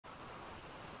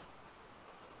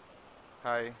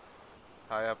Hi,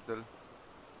 hi Abdul.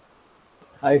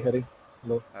 Hi, Hari.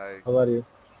 Hello. Hi, How are you?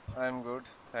 I'm good.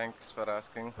 Thanks for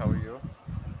asking. How are you?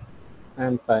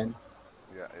 I'm fine.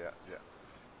 Yeah.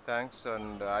 Thanks.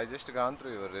 And I just gone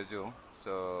through your resume,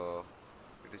 so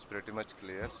it is pretty much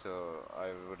clear. So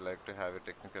I would like to have a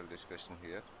technical discussion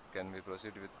here. Can we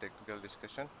proceed with technical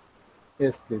discussion?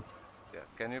 Yes, please. Yeah.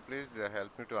 Can you please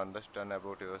help me to understand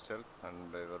about yourself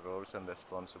and your roles and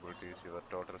responsibilities, your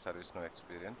total service now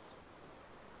experience?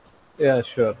 Yeah,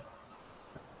 sure.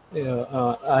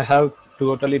 Yeah, I have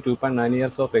totally 2.9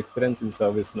 years of experience in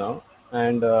service now,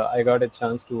 and I got a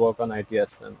chance to work on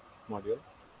ITSM module.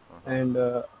 Mm-hmm. And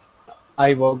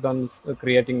I worked on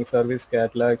creating service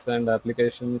catalogs and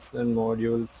applications and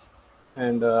modules.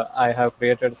 And I have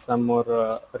created some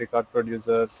more record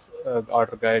producers,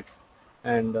 order guides,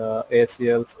 and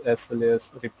ACLs,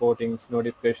 SLAs, reportings,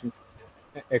 notifications,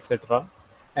 etc.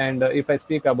 And if I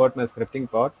speak about my scripting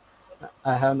part,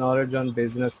 I have knowledge on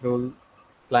business rule,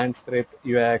 client script,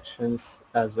 UI actions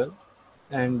as well.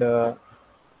 And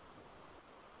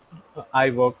I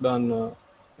worked on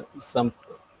some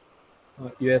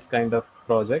US kind of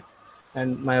project,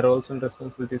 and my roles and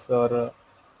responsibilities are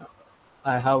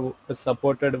I have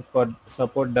supported for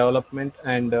support development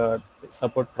and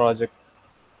support project.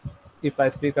 If I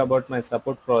speak about my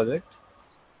support project,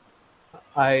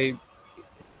 I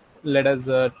let us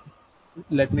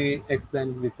let me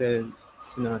explain with a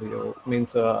scenario.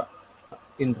 Means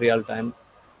in real time,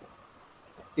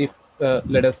 if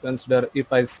let us consider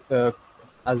if I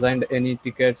assigned any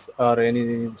tickets or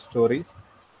any stories,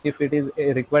 if it is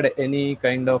required any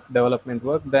kind of development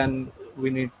work, then we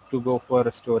need to go for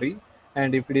a story.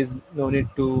 And if it is no need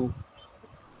to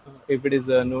if it is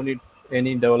no need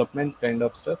any development kind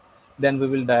of stuff, then we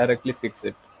will directly fix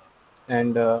it.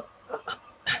 And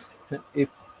if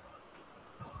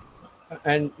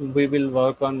and we will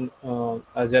work on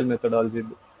agile methodology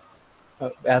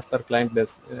as per client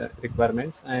based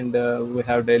requirements. And we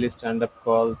have daily stand up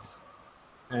calls,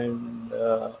 and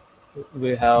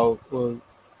we have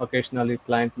occasionally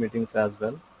client meetings as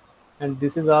well. And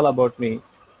this is all about me.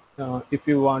 If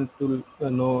you want to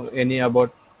know any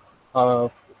about uh,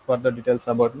 further details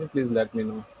about me, please let me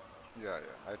know. Yeah.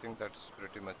 I think that's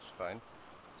pretty much fine.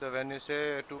 So when you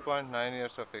say 2.9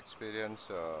 years of experience,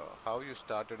 how you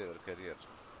started your career?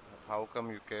 How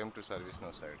come you came to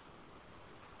ServiceNow side?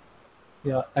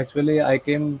 Yeah, actually, I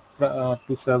came to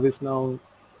ServiceNow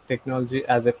technology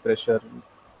as a fresher.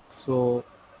 So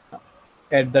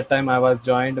at the time I was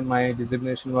joined, my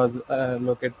designation was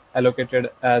allocated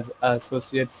as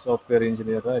associate software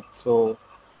engineer, right? So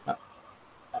uh,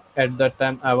 at that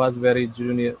time I was very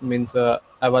junior, means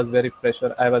I was very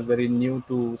fresher. I was very new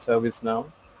to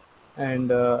ServiceNow,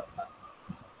 and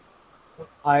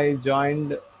I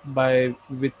joined by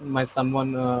with my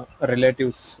someone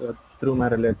relatives through my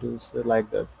relatives like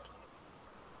that.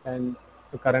 And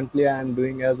currently I am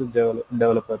doing as a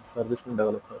developer, ServiceNow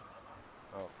developer.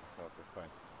 Okay,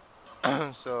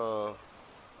 fine. So,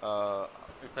 uh,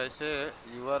 if I say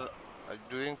you are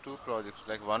doing two projects,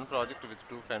 like one project with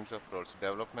two kinds of roles,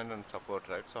 development and support,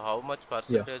 right? So, how much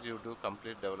Yeah. percentage you do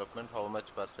complete development? How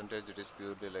much percentage it is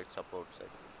purely like support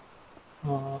side?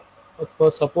 Uh,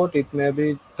 for support, it may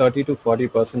be 30 to 40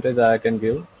 percentage I can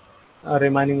give.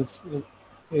 Remaining,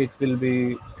 it will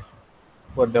be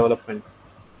for development.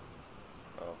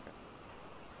 Okay,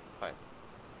 fine.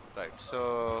 Right.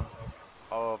 So,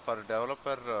 for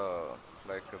developer,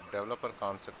 developer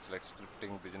concepts like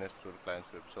scripting, business rule, client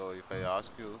script. So, if I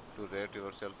ask you to rate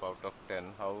yourself out of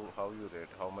 10, how you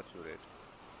rate? How much you rate?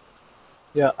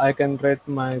 Yeah, I can rate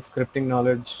my scripting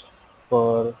knowledge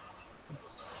for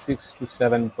 6 to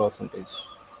 7 percentage.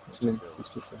 Six to Means seven. 6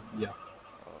 to 7. Yeah.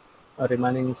 Okay.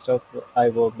 Remaining stuff I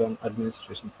worked on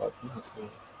administration part. So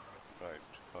Right.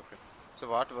 Okay. So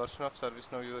what version of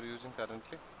ServiceNow you are using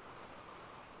currently?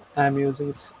 I'm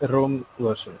using Rome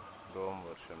version. Rome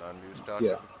version. And you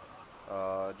Yeah.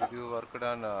 started, did you work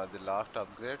on the last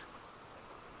upgrade?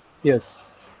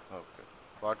 Yes. Okay.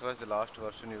 What was the last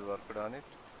version you worked on it?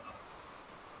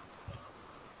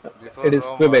 Before It is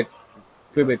Rome, Quebec.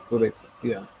 your Quebec.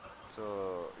 Yeah.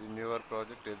 so in your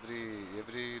project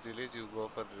every release you go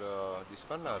for this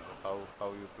one or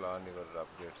how you plan your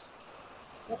upgrades?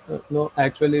 No,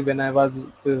 actually, when I was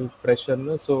fresher,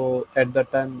 no, so at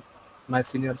that time, my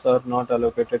seniors are not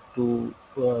allocated to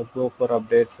go for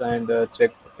updates and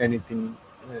check anything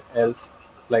else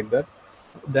like that.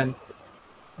 Then,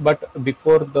 but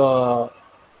before the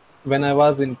when I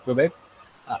was in Quebec,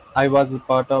 I was a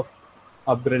part of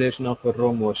upgradation of a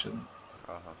Rome version.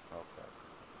 Okay.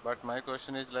 But my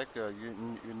question is like you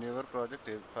in your project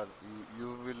for you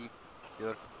will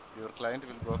your Your client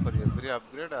will go for every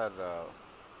upgrade, or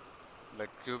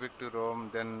like Cubic to Rome,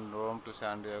 then Rome to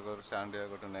San Diego, or San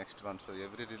Diego to next one. So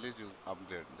every release you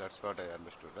upgrade. That's what I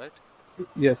understood, right?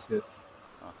 Yes, yes,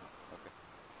 Uh-huh. Okay.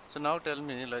 So now tell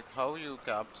me, like, how you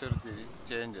capture the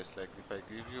changes. Like, if I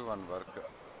give you one work,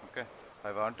 okay,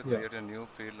 I want to yeah, create a new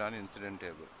field on incident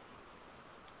table.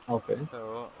 okay.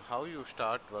 So how you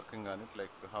start working on it,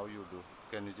 like how you do?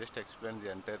 Can you just explain the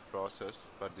entire process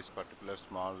for this particular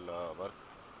small work?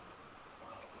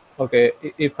 Okay,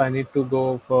 if I need to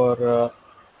go for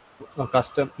a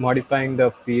custom modifying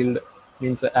the field,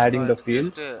 means No, adding the it's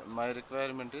field. just my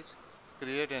requirement is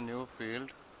create a new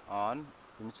field on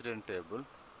incident table,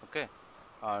 okay,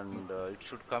 and it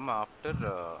should come after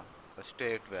a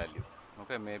state value,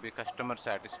 okay, maybe customer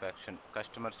satisfaction,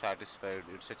 customer satisfied.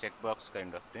 It's a checkbox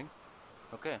kind of thing,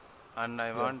 okay, and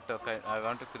Yeah. I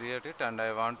want to create it, and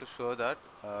I want to show that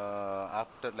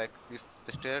after, like, if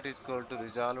the state is equal to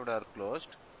resolved or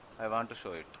closed, I want to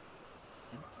show it.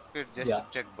 It's just a Yeah.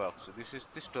 checkbox. This is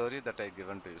the story that I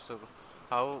given to you. So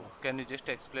how can you just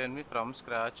explain me from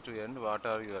scratch to end what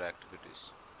are your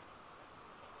activities?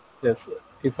 Yes,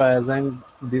 if I assign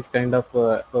this kind of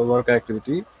work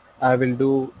activity, I will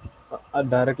do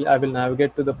directly. I will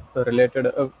navigate to the related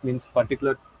means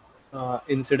particular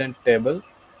incident table,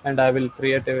 and I will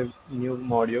create a new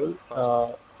module. First,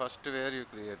 first where you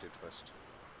create it first,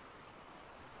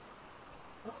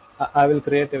 I will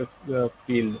create a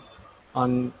field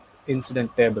on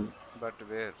incident table. but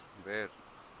where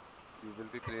you will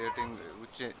be creating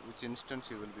which instance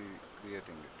you will be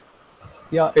creating it.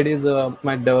 Yeah, it is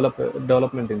my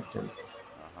development instance.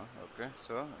 Okay,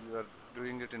 so you are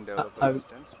doing it in I, developer I will,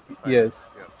 instance. Fine. yes.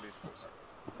 Yeah, please proceed.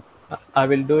 I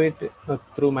will do it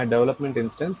through my development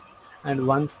instance, and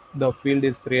once the field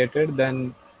is created,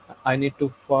 then I need to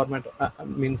format.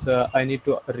 Means I need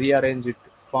to rearrange it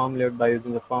form layout by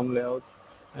using a form layout.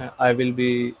 I will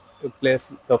be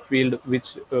place the field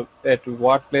which at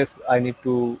what place I need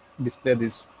to display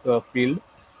this field,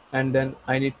 and then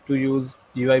I need to use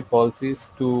UI policies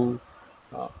to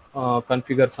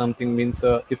configure something. Means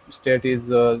if state is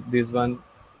this one,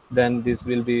 then this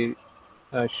will be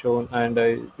shown, and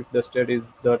if the state is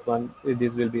that one,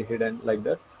 this will be hidden like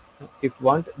that. If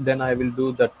want, then I will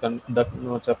do that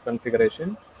much of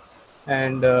configuration,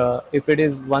 and if it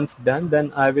is once done,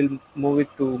 then I will move it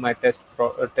to my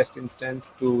test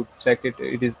instance to check it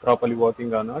is properly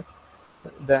working or not.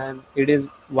 Then it is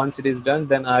once it is done,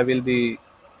 then I will be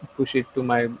push it to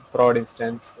my prod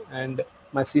instance, and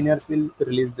my seniors will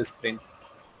release the sprint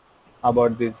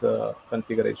about this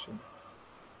configuration.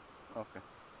 Okay.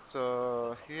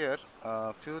 So here,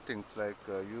 few things like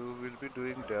you will be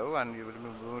doing dev and you will be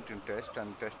moving it in test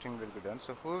and testing will be done.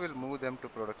 So who will move them to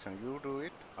production? You do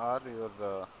it, or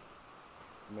your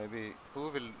maybe who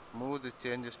will move the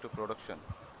changes to production?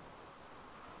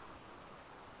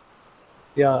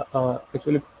 Yeah,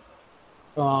 actually,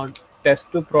 uh,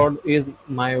 test to prod is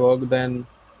my work. Then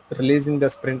releasing the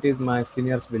sprint is my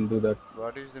seniors will do that.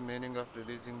 What is the meaning of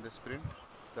releasing the sprint?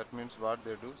 That means what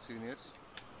they do, seniors.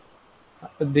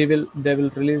 They will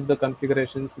release the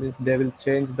configurations, means they will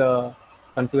change the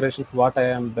configurations what I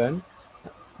am done.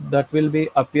 That will be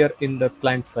appear in the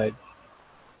client side.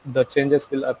 The changes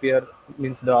will appear,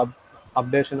 means the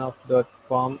updation of the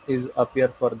form is appear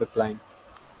for the client.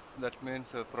 That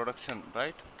means production,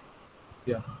 right?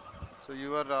 Yeah, So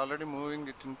you are already moving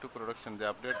it into production. The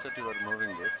update that you are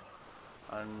moving it,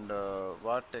 and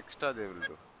what extra they will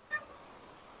do.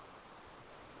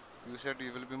 You said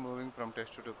you will be moving from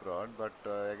test to prod, but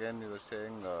again you were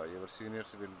saying your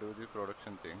seniors will do the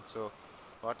production thing. So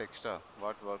what extra,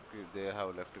 what work they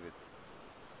have left with?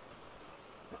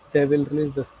 they will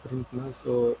release the sprint now.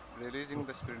 So Releasing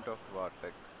the sprint of what?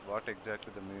 Like what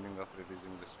exactly the meaning of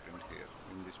releasing the sprint here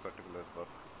in this particular work?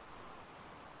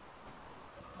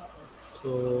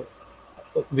 so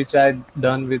which I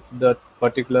done with that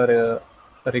particular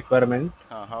requirement.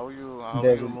 How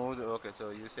They you will, move okay, so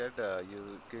you said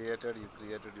you created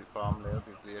the form layout,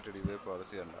 you created UA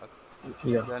policy and all.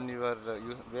 yeah. Then you are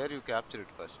you where you capture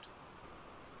it first?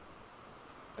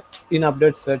 In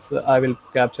update sets, I will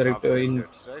capture it Update in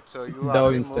sets, right? So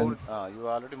DAO instance. you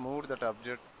already moved that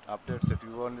update set.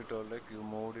 You only told like you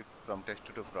moved it from test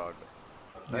to prod,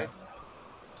 Yeah. right?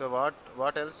 So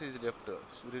what else is left?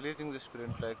 Releasing the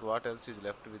sprint, like what else is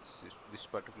left with this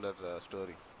particular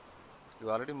story?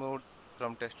 You already moved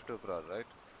from test to prod, right?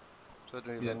 So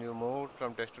Yes. when you moved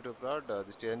from test to prod,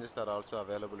 the changes are also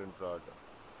available in prod.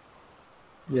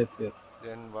 Yes. Yes.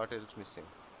 Then what else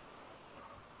missing,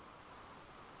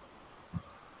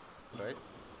 right?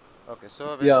 Okay,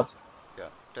 so when Yeah. it's yeah,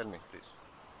 tell me please.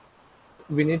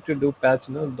 we need to do patch,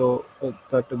 no, though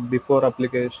that before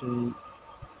application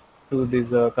to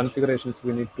these configurations,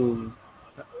 we need to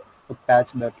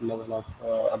patch that level of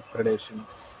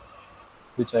upgradations,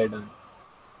 which I done.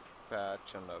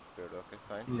 Patch and upgrade. Okay,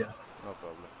 fine. Yeah. No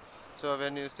problem. So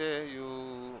when you say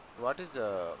you, what is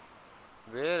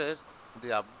where the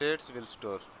updates will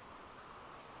store?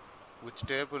 Which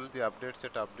table the update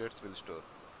set updates will store?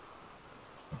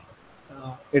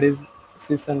 It is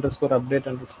sys underscore update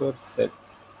underscore set.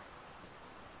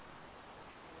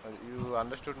 You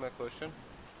understood my question?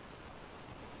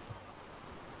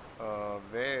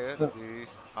 Where Uh,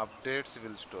 these updates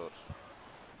will store?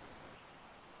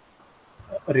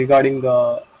 Regarding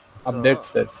update So,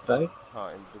 sets, right?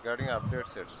 regarding update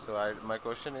sets, so my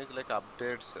question is like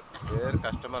updates, where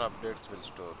customer updates will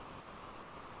store.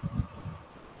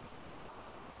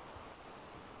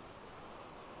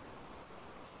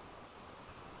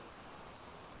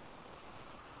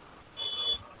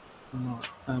 No,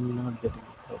 I'm not getting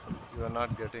it properly. You are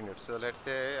not getting it. So let's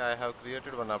say I have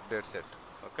created one update set.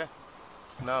 Okay.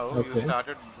 Now you Okay.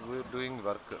 started doing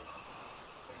work.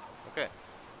 Okay.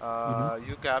 Mm-hmm.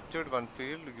 You captured one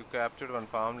field, you captured one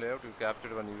form layout, you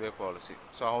captured one UA policy.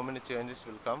 So how many changes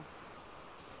will come?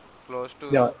 Close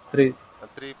Yeah, to three.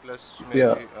 three plus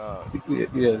Yeah. maybe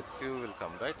Yes. few will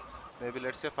come, right? Maybe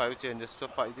let's say five changes. So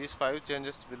these five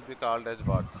changes will be called as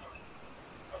what?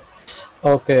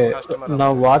 Okay. Customer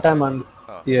Now updates, what I'm right? on.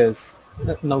 Huh. Yes.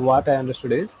 Now what I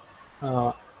understood is,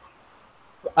 uh,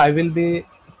 I will be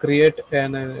create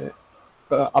an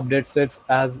update sets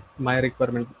as my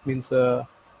requirement means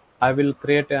I will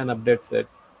create an update set.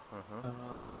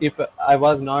 Mm-hmm. If I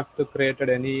was not to created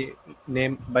any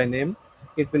name by name,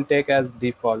 it will take as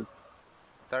default.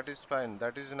 That is fine.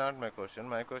 That is not my question.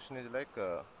 My question is like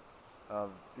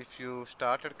if you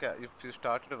started if you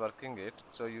started working it,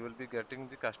 so you will be getting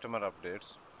the customer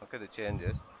updates. Okay, the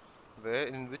changes. Where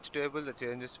in which table the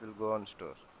changes will go on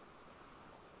store.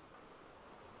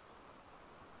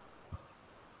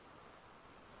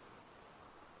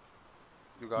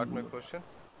 You got my question?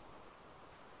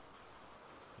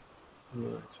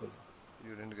 No, actually,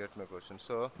 You didn't get my question.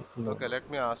 So, no. okay, let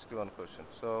me ask you one question.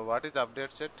 So, what is the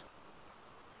update set?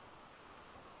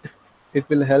 It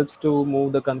will helps to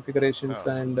move the configurations Ah,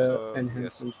 and so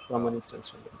yes. enhancements from Ah, an instance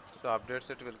to another so instance. update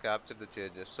set will capture the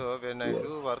changes. So when I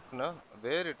do Yes. work now,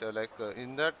 where it like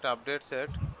in that update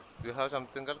set, you have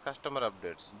something called customer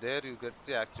updates. There you get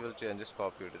the actual changes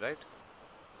copied, right?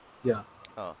 Yeah.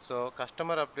 So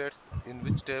customer updates in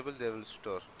which table they will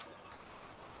store.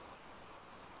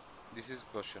 This is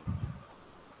question.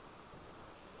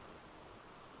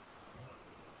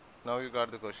 Now you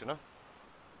got the question, huh?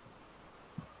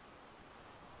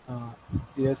 Uh,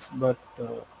 yes, but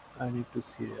I need to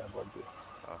see about this.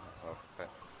 Okay, fine.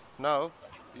 Now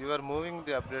you are moving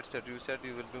the update set. You said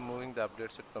you will be moving the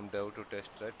update set from dev to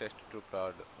test, right? Test to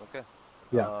prod. Okay.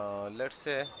 Yeah. Let's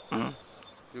say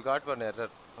you got one error.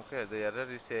 Okay, the error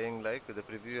is saying like the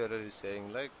preview error is saying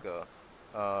like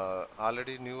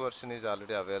already new version is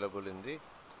already available in the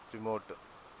remote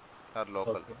or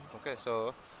local. Okay. Okay,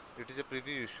 so it is a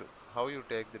preview issue. How you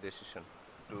take the decision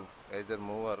to either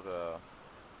move or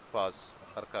pause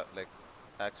or like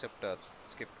accept or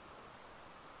skip.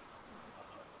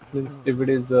 Means if it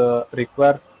is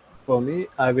required for me,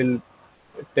 I will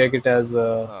take it as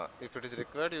If it is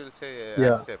required, you will say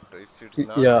yeah. accept. If it's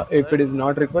not Yeah. If required, it is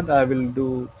not required, I will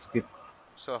do skip.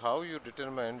 so how you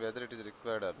determine whether it is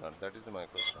required or not? That is my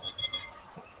question.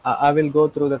 I will go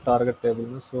through the target table.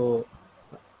 No? So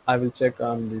I will check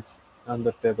on this on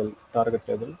the table target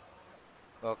table.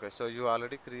 Okay, so you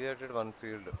already created one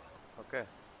field. Okay,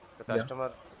 the Yeah.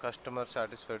 customer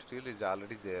satisfied field is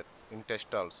already there in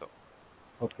test also.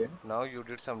 Okay. Now you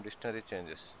did some dictionary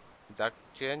changes. That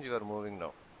change you are moving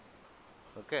now.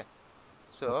 Okay,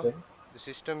 so Okay. the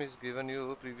system is given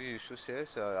you preview issue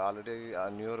says already a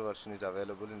newer version is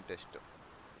available in test.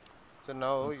 So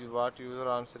now you what your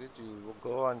answer is you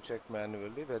go and check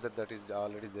manually whether that is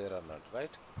already there or not,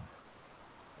 right?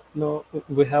 No,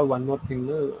 we have one more thing.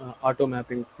 No? Auto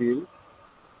mapping field.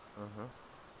 Mm-hmm.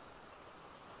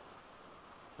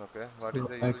 Okay, what is So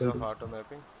the I use can of do. auto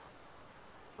mapping?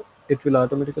 It will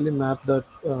automatically map the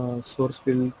source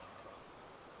field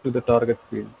to the target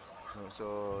field.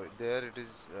 So there it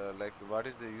is like what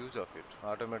is the use of it?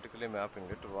 Automatically mapping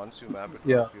it. Once you map it,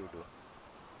 what Yeah. you do?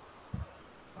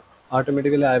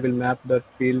 Automatically, I will map that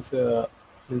fields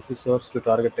means the source to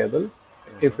target table.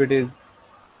 Mm-hmm. If it is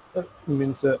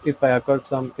means if I occur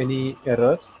some any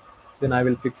errors, then I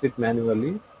will fix it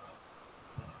manually.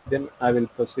 Then I will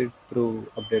proceed through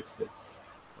update sets.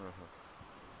 Mm-hmm.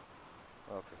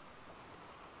 Okay.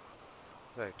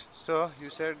 Right. So you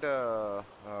said,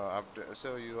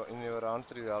 so you in your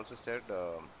answer you also said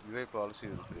UI policy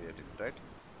you will create it, right?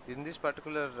 In this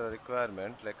particular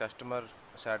requirement, like customer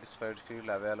satisfied field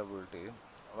availability,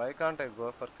 why can't I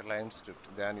go for client script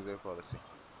than UI policy?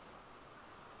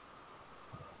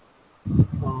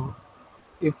 Uh,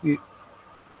 if we,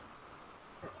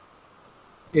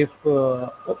 if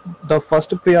the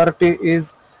first priority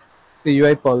is the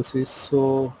UI policies,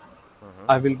 so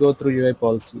Mm-hmm. I will go through UI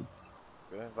policy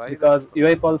Okay. Why that? because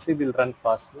UI policy will run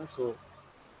faster. So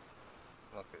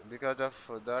Okay. Because of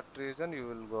that reason, you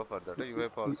will go for that. UI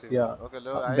policy will. yeah, Okay.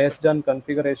 No, I. based on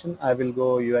configuration, I will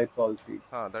go UI policy.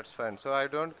 That's fine. So I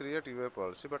don't create UA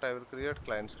policy, but I will create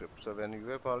client script. So when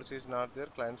UA policy is not there,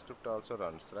 client script also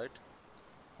runs, right?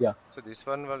 Yeah. So this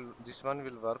one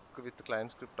will work with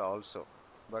client script also.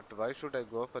 But why should I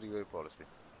go for UA policy?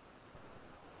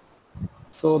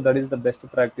 So that is the best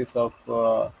practice of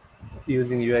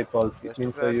using UI policy. Best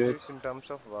Means UI, practice in terms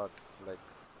of what? Like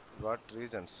what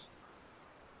reasons?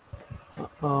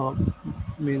 uh,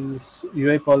 means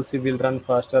UI policy will run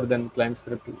faster than client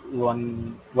script.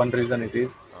 One reason it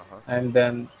is, Uh-huh. and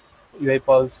then UI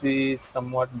policy is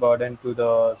somewhat burden to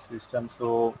the system.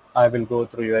 So I will go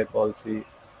through UI policy.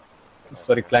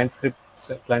 Sorry, Okay.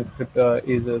 client script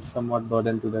is somewhat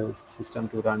burden to the system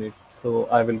to run it. So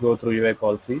I will go through UI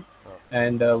policy. Okay.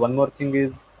 And one more thing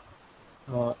is,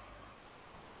 uh,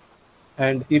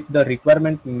 and if the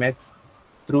requirement meets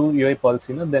through UI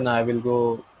policy, no, then I will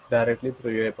go directly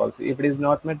through UI policy. If it is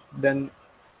not met, then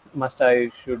must I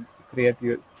should create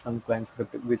some client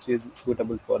script which is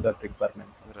suitable for that requirement.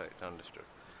 Right. Understood.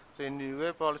 So in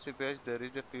UA policy page, there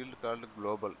is a field called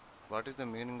global. What is the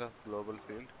meaning of global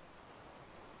field?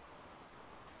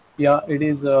 Yeah, it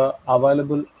is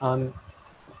available on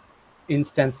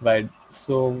instance wide.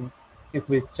 So if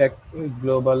we check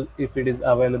global, if it is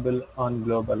available on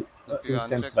global If you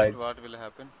instance uncheck it, wise, what will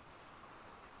happen?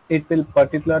 it will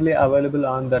particularly available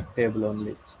on that table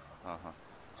only. Uh-huh.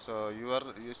 So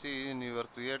you see in you are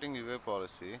creating UA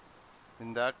policy.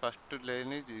 In that first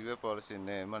line is UA policy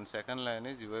name and second line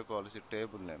is UA policy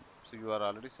table name. So you are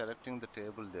already selecting the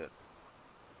table there.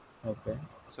 Okay.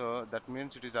 So that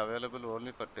means it is available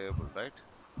only for table, right?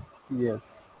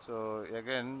 Yes. So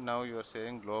again, now you are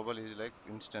saying global is like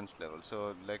instance level.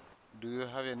 So like, do you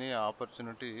have any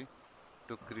opportunity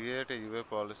to create a UA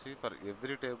policy for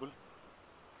every table?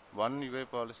 One UA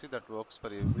policy that works for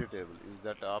every table. Is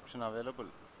that option available?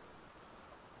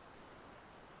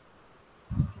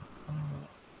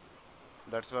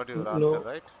 That's what your answer, No.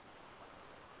 right?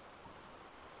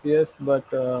 Yes, but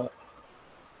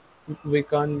we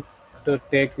can't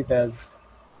take it as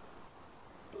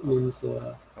means.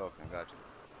 Okay, got it.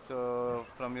 So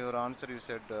from your answer, you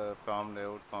said form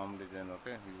layout, form design,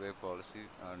 okay, UA policy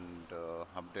and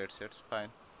update sets, fine.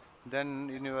 Then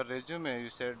in your resume, you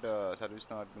said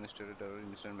ServiceNow administrator,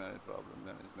 incident management, problem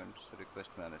management,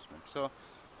 request management. So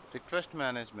request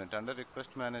management, under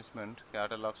request management,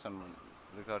 catalogs and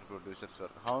record producers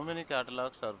work. How many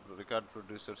catalogs or record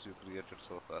producers you created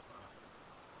so far?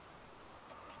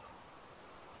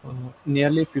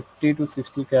 Nearly 50 to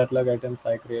 60 catalog items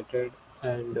I created,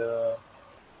 and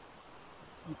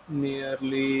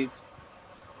nearly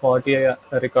 40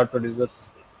 record producers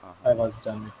Uh-huh. I was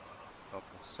done.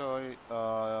 Okay. So,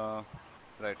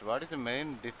 right, what is the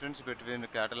main difference between the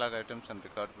catalog items and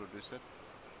record producer?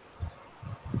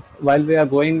 While we are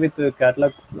going with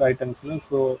catalog items,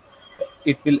 so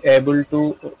it will able to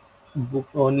book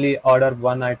only order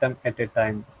one item at a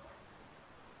time.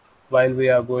 While we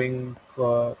are going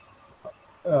for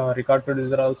record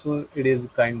producer also, it is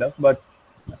kind of, but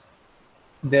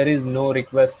there is no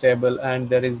request table and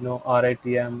there is no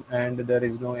RITM and there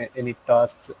is no any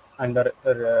tasks under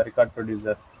record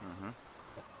producer. Mm-hmm.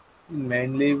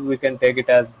 Mainly, we can take it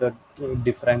as the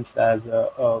difference as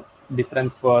a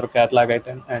difference for catalog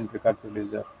item and record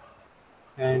producer.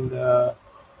 And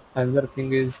another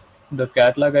thing is the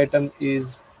catalog item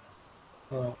is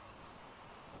uh,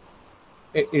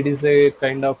 it is a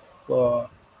kind of uh,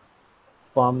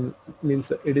 form,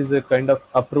 means it is a kind of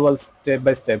approval step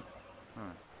by step,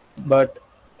 Hmm. but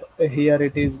here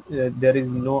it is there is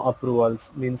no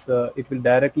approvals, means it will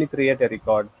directly create a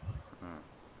record. Hmm.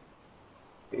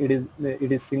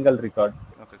 It is single record.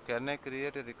 Okay. Can I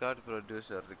create a record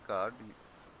producer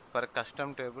for a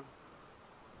custom table?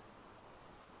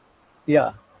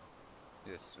 Yeah.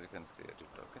 Yes, we can create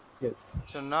it. Okay. Yes.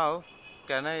 So now,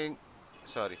 can I,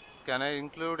 sorry, can I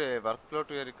include a workflow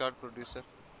to a record producer?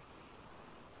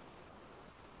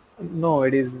 No,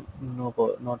 it is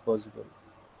not possible.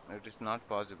 It is not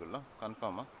possible, no?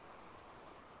 Confirm, huh?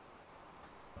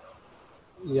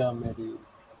 Yeah, maybe.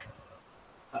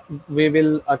 We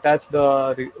will attach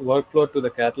the workflow to the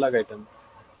catalog items.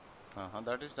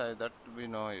 That is that we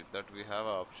know it, that we have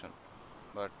a option.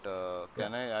 But Yeah.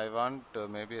 can I want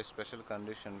maybe a special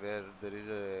condition where there is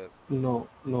a, No,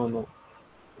 no, no.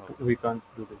 okay, We can't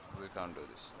do this. we can't do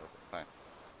this. Okay, fine.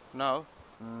 Now,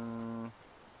 mm,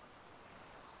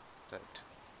 right.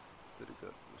 So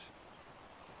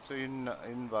so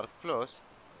in workflows,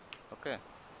 okay,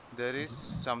 there is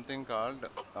something called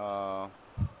uh,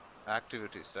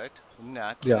 activities, right? In Yeah,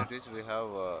 activities, we have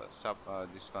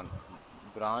this one,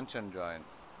 branch and join.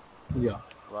 yeah.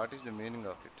 What is the meaning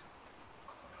of it?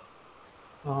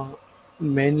 Uh,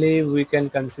 Mainly, we can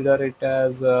consider it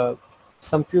as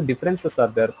some few differences are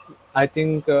there. I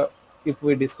think if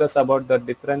we discuss about the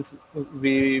difference,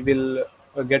 we will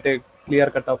get a clear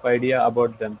cut of idea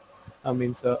about them. I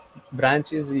mean,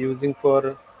 branch is using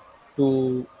for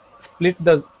to split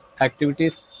the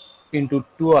activities into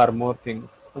two or more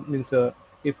things. It means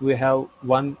if we have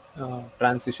one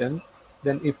transition,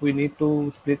 then if we need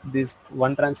to split this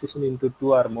one transition into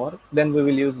two or more, then we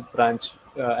will use branch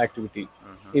activity.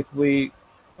 Mm-hmm. If we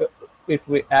uh, if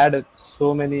we add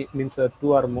so many means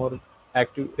two or more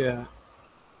active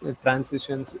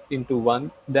transitions into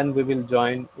one, then we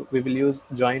will use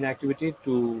join activity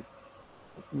to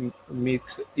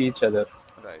mix each other,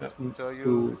 Right. uh, So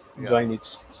to yeah. join each.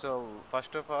 So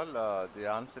first of all, the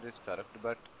answer is correct,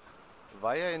 but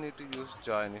why I need to use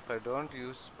join? If I don't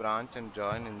use branch and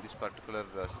join in this particular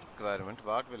requirement,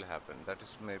 what will happen? That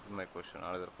is maybe my question,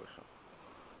 another question.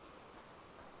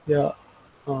 Yeah,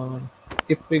 uh,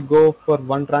 if we go for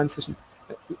one transition,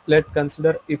 let's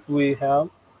consider if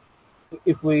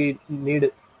we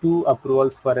need two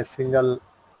approvals for a single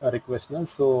request. No?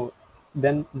 So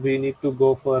then we need to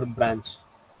go for branch.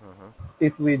 Mm-hmm.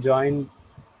 If we join,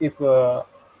 if the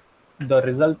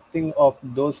resulting of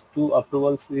those two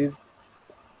approvals is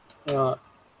uh,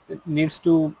 it needs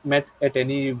to met at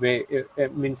any way,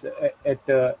 it means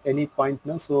at any point.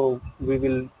 No? So we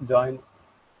will join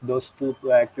those two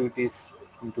activities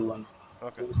into one,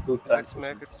 Okay. those two Let's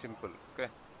make transitions. it simple. Okay.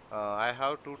 I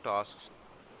have two tasks.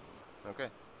 Okay.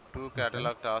 Two Okay.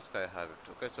 catalog task I have it.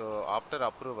 Okay. So after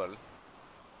approval,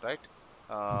 right?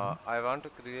 I want to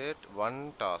create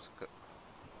one task.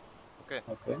 Okay.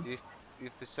 Okay. If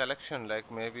if the selection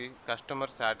like maybe customer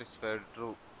satisfied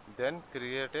true, then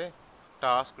create a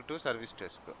task to service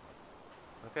desk.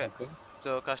 Okay. Okay.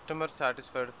 So customer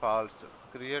satisfied false,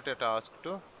 create a task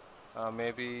to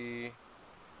maybe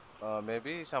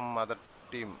some other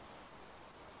team.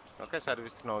 Okay,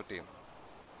 ServiceNow team.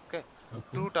 Okay. Okay.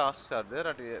 Two tasks are there,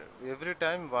 and every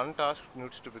time one task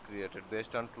needs to be created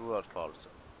based on true or false.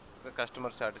 The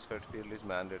customer satisfied field is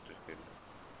mandatory field.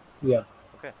 Yeah.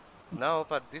 Okay. Now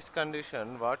for this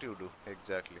condition, what you do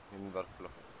exactly in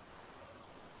workflow?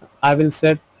 I will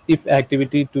set if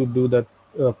activity to do that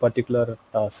particular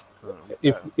task. Hmm.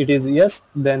 If it is yes,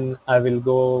 then I will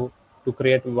go to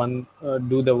create one,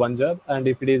 do the one job, and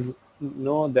if it is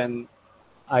no, then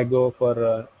I go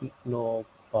for no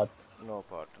path. No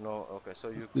part. No. Okay. So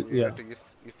you Yeah. create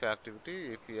if activity.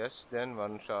 If yes, then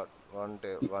one shot, one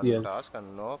day, one Yes. task,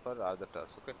 and no for other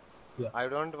task. Okay. Yeah. I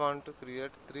don't want to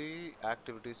create three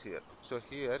activities here. So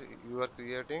here you are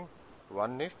creating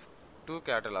one if, two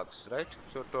catalogs, right?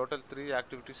 So total three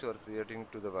activities you are creating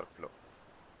to the workflow.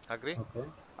 Agree? Okay.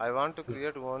 I want to Yeah.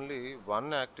 create only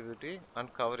one activity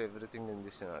and cover everything in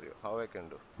this scenario. How I can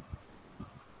do?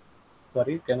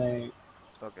 Sorry, can I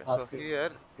Okay. So ask you?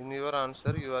 here in your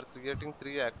answer you are creating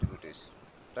three activities,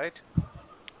 right?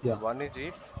 Yeah. One is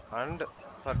if and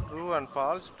for true and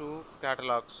false two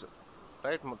catalogs,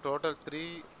 right? Total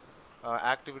three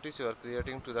activities you are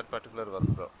creating to that particular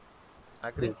workflow.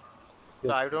 Agree? Yes. So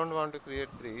Yes. I don't Yes. want to create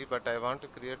three, but I want to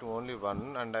create only one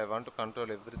and I want to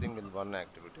control everything in one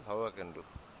activity. How I can do?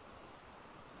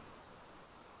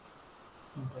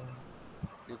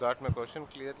 You got my question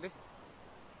clearly?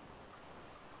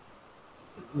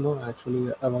 No,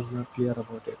 actually, I was not clear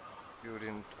about it. You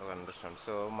didn't understand.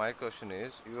 So my question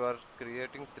is, you are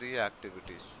creating three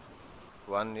activities.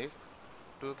 One if,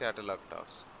 two catalog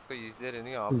tasks. Okay, is there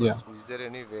any Yeah. is there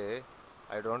any way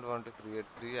I don't want to create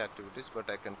three activities, but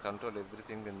I can control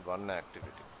everything in one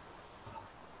activity?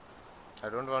 I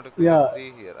don't want to create Yeah.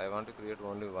 three here. I want to create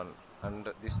only one. And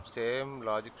the same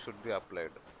logic should be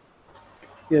applied.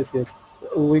 Yes, yes.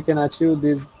 We can achieve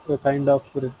this kind of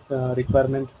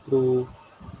requirement through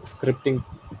scripting,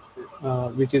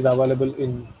 which is available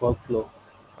in workflow.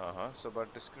 Uh-huh. So,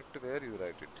 but the script where you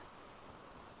write it.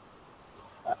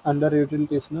 Under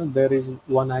utilities, no, there is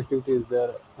one activity is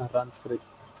there, run script.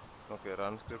 Okay,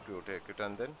 run script, you take it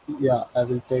and then. Yeah, I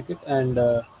will take it and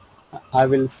I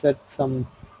will set some.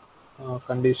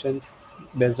 conditions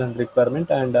based on requirement,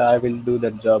 and I will do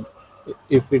that job.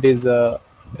 If it is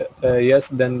yes,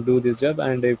 then do this job,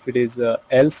 and if it is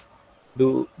else,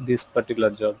 do this particular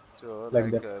job, So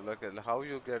like that. how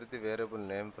you get the variable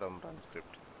name from run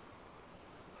script?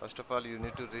 First of all, you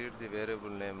need to read the variable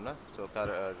name, na? So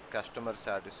customer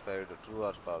satisfied, true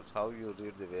or false. How you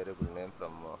read the variable name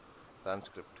from run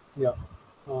script? Yeah.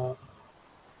 Uh,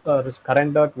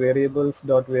 Current dot variables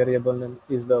dot variable name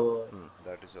is the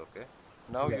That is okay.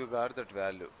 Now yeah. you got that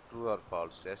value, true or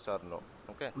false, yes or no.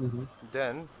 Okay. Hmm.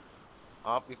 Then,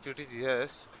 if it is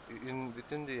yes, in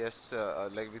within the yes,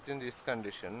 like within the if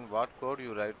condition, what code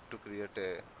you write to create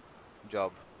a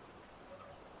job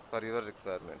for your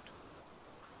requirement?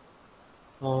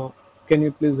 Uh, can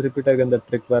you please repeat again that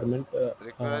requirement?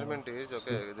 Requirement is So,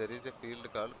 okay. There is a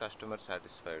field called customer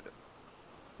satisfied.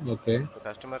 okay, So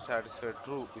customer satisfied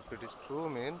true. If it is true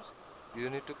means you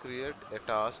need to create a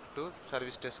task to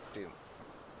service desk team.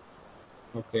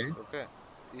 okay, Okay.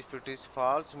 If it is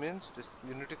false means this,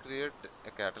 you need to create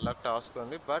a catalog task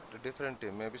only, but different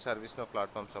team, maybe ServiceNow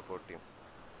platform support team.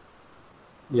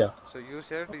 yeah, So you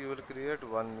said you will create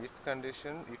one if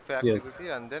condition, if yes, activity,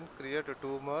 and then create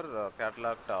two more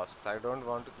catalog tasks. I don't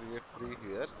want to create three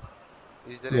here.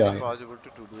 Is there any yeah, yeah, possibility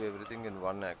to do everything in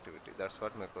one activity? That's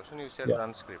what my question. You said yeah,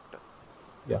 run script.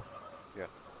 yeah. Yeah.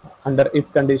 Under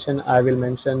if condition, I will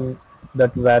mention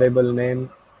that variable name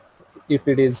if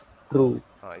it is true.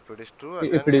 If it is true,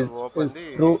 If then it you open is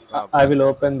the true, I will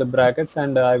brackets. open the brackets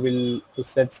and I will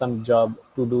set some job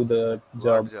to do the What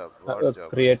job. job? What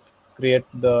job? Create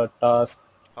the task.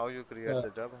 How you create Uh, the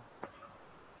job?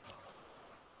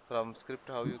 From script,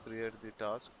 how you create the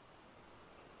task?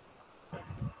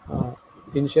 uh,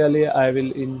 Initially, I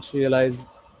will initialize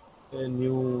a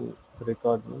new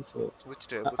record. No? So Which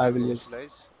table I you will use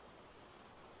initialize?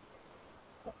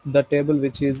 the table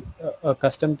which is a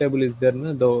custom table is there.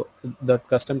 No? Though that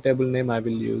custom table name I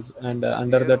will use, and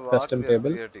under Here that what custom we are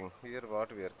table, creating? Here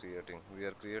what we are creating? We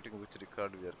are creating which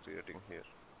record we are creating here?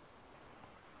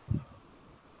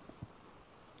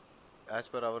 As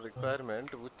per our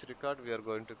requirement, which record we are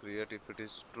going to create if it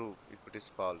is true, if it is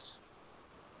false?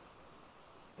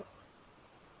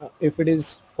 if it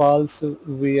is false,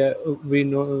 we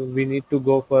know we need to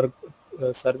go for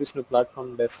service no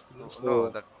platform desk. No? No, So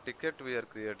the ticket we are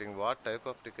creating, what type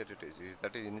of ticket it is? Is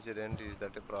that an incident? Is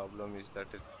that a problem? Is that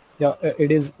a yeah,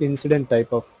 it is incident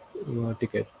type of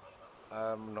ticket.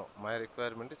 no, my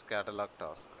requirement is catalog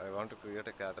task. I want to create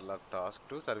a catalog task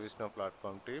to ServiceNow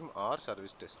platform team or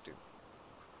service desk team.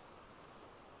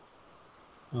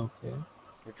 Okay.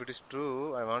 If it is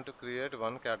true, I want to create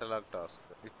one catalog task.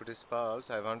 If it is false,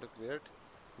 I want to create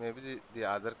maybe the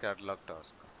other catalog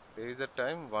task. Either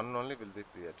time, one only will be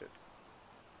created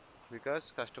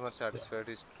because customer Yeah. satisfied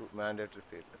is true mandatory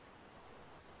field.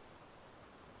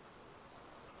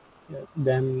 Yeah.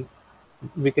 Then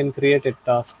we can create a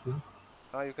task. No?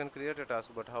 You can create a task,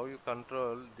 but how you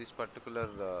control this particular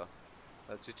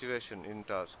situation in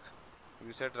task?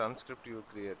 You said run script you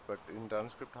create, but in run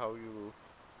script, how you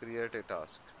create a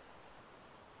task?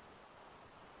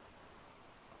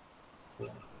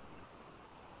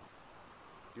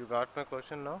 You got my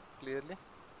question now clearly?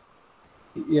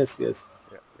 Yes, yes.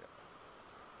 Yeah,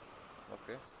 yeah.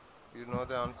 Okay. You know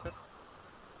the answer?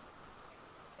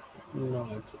 No,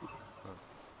 actually. Hmm.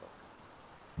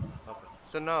 Okay. Okay.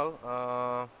 So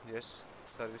now, yes,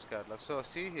 service catalog. So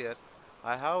see here,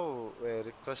 I have a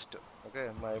request. Okay,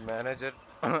 my manager,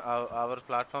 our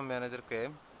platform manager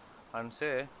came and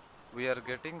say we are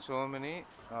getting so many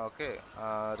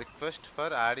request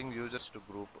for adding users to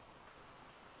group.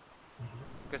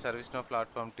 Okay, ServiceNow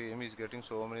platform team is getting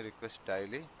so many requests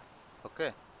daily.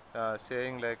 Okay,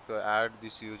 saying like add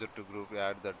this user to group,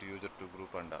 add that user to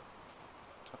group and all.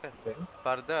 Okay. Okay.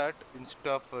 For that, instead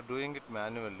of doing it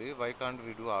manually, why can't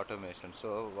we do automation?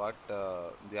 So what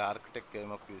the architect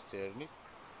came up with said is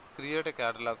create a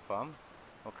catalog form.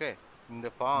 Okay. In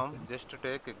the form, just to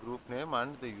take a group name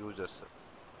and the users.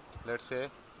 Let's say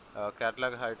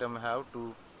catalog item have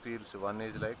two fields. One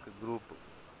is like group.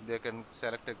 They can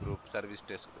select a group, service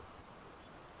desk.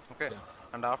 Okay. Yeah.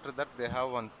 And after that, they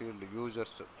have one field,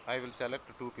 users. I will select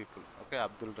two people. Okay.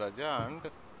 Abdul Raja and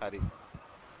Hari.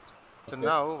 So Okay.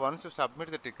 now once you submit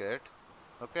the ticket,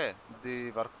 okay,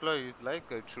 the workflow is like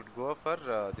it should go for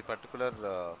the particular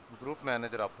group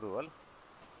manager approval.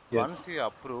 Once Yes. he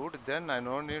approved, then I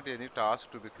don't need any task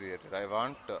to be created. I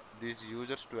want these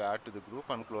users to add to the group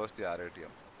and close the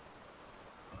RATM.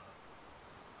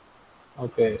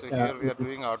 Okay. So here we are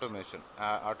doing automation,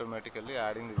 automatically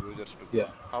adding the users to Yeah.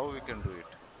 group. How we can do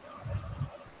it?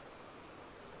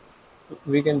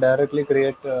 We can directly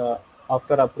create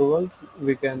after approvals.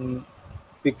 We can.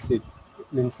 fix it.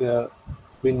 Means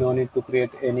we no need to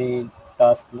create any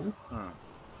task. No?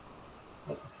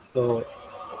 Hmm. So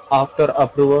after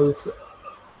approvals,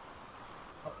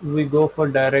 we go for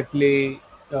directly.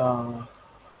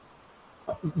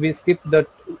 We skip that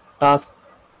task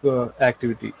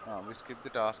activity. We skip the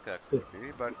task So,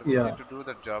 activity, but we yeah, need to do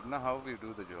the job. Now, how we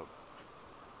do the job?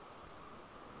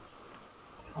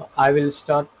 I will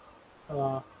start.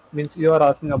 Means you are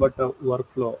asking about the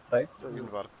workflow, right? So in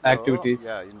workflow, Activities.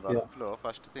 yeah, in Yeah. workflow,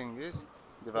 first thing is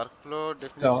the workflow Start.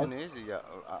 definition is,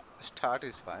 yeah, start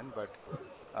is fine, but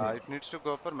Yeah. it needs to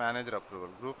go for manager approval,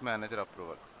 group manager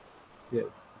approval.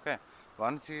 Yes. Okay.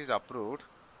 Once he is approved,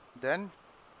 then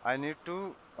I need to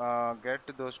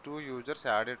get those two users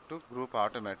added to group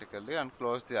automatically and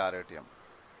close the RATM.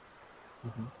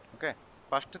 Okay.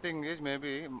 First thing is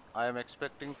maybe I am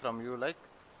expecting from you like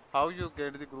how you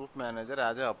get the group manager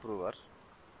as a approver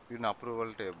in approval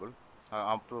table,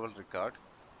 approval record.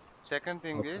 Second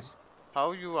thing Okay. is how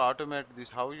you automate this,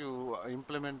 how you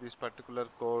implement this particular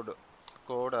code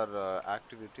or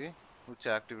activity, which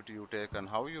activity you take and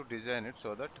how you design it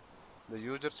so that the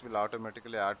users will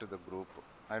automatically add to the group.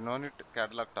 I no need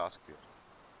catalog task here.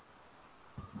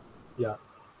 Yeah.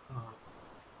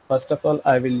 First of all,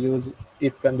 I will use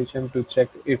if condition to check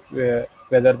if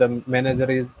whether the manager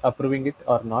is approving it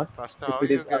or not. First, If how it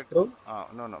you is get, approved,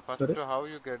 no, no, first, sorry, how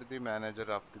you get the manager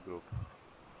of the group.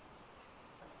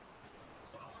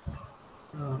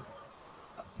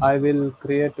 I will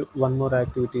create one more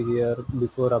activity here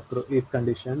before if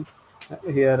conditions.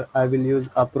 Here I will use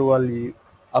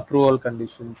approval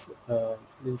conditions.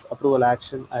 Means approval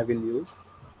action I will use.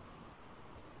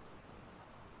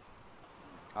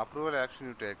 Approval action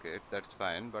you take it, that's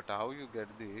fine, but how you get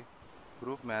the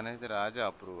group manager as a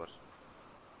approver?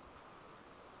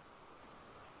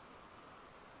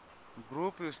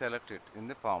 Group you select it in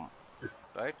the form,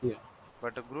 right? Yeah.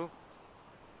 But a group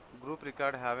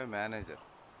record have a manager.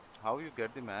 How you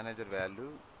get the manager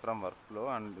value from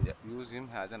workflow and use him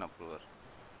as an approver?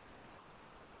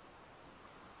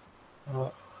 Uh,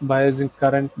 by using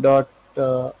current dot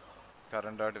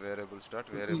Current dot variables dot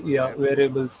variable yeah name.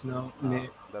 variables now The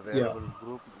yeah.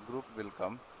 variable group will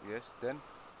come. Yes, then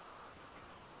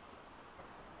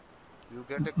you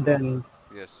get a group. Then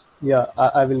Yes. yeah,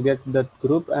 I will get that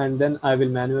group and then I will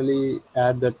manually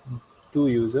add the two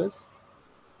users.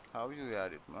 How you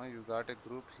add it? Ma? You got a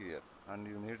group here and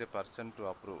you need a person to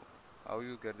approve. How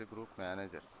you get the group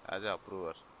manager as a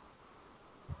approver?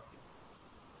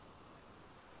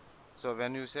 So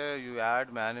when you say you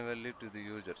add manually to the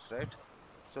users, right?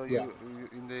 So Yeah. you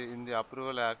in the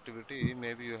approval activity,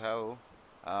 maybe you have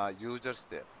users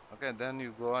there. Okay, then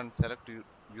you go and select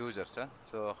users. Huh?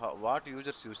 So what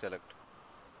users you select?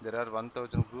 There are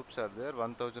 1000 groups are there.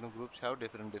 1000 groups have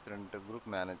different group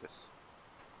managers.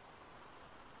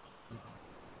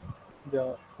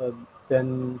 Yeah,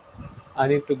 then I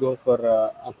need to go for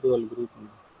approval group.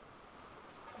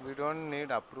 We don't need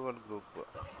approval group.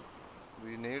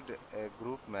 We need a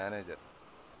group manager.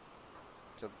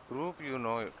 So group you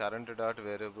know current dot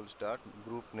variables dot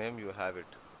group name you have it.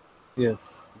 Yes.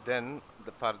 Then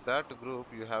for that group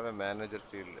you have a manager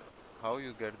field. How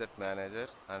you get that manager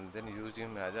and then use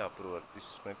him as a approver? This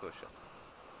is my question.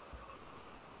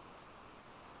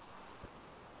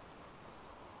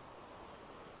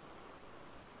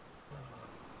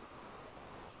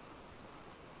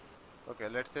 Okay,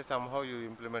 let's say somehow you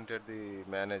implemented the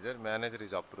manager. Manager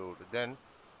is approved. Then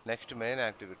next main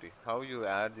activity. How you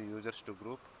add the users to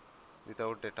group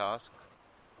without a task.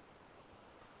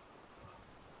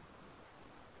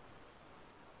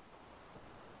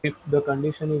 If the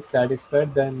condition is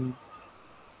satisfied, then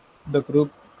the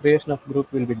group creation of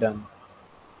group will be done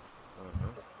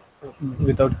Mhm.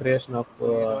 without creation of We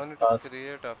don't need to task.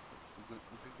 create a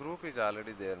group is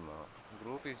already there, ma.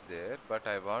 Group is there, but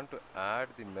I want to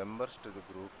add the members to the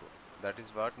group. That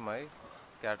is what my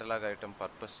catalog item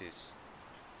purpose is.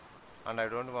 And I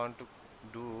don't want to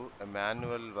do a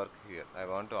manual work here. I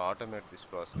want to automate this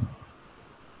process.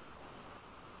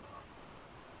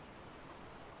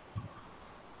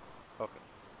 Okay,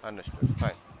 understood.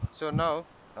 Fine. So now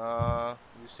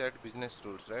you said business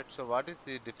rules, right? So what is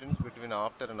the difference between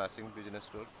after and async business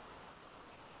rule?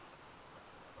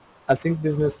 Async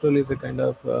business rule is a kind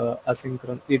of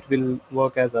asynchronous. It will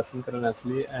work as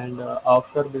asynchronously, and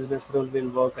after business rule will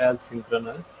work as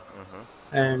synchronous.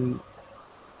 Mm-hmm. And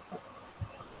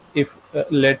if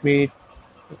let me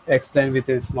explain with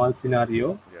a small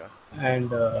scenario, Yeah.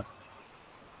 and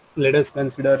let us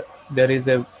consider there is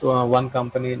a one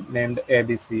company named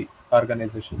ABC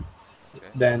organization. Okay.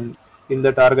 Then in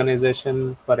that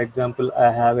organization, for example,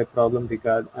 I have a problem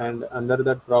record, and under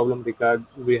that problem record,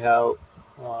 we have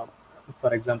uh,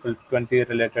 for example 20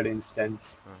 related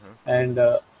instance, Mm-hmm. and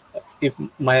if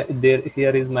my there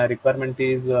here is my requirement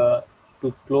is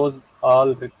to close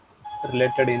all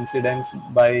related incidents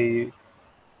by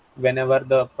whenever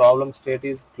the problem state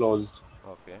is closed,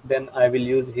 Okay. then I will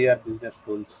use here business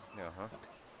rules. Uh-huh.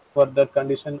 For that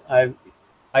condition,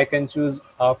 I can choose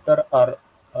after or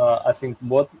async,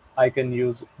 both I can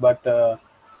use, but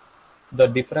the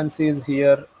difference is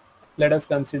here. Let us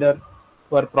consider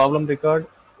for problem record,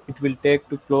 it will take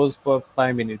to close for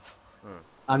 5 minutes. Mm.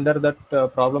 Under that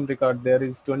problem record there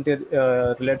is 20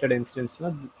 related instances, no?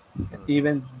 Mm.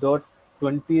 Even though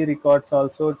 20 records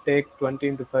also take 20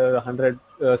 into 100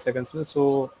 seconds, no?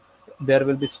 So there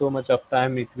will be so much of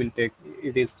time it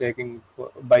is taking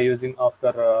by using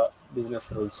after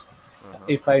business rules.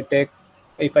 Mm-hmm.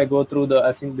 If I go through the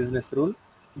async business rule,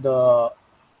 the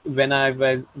when I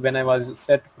was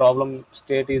set problem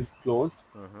state is closed,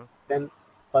 Mm-hmm. then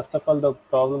first of all the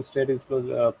problem state is closed,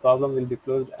 problem will be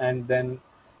closed, and then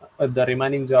the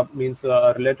remaining job means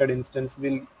a related instance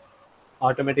will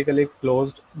automatically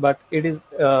closed, but it is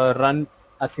run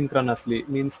asynchronously,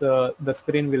 means the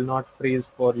screen will not freeze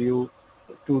for you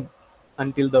to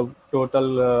until the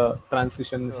total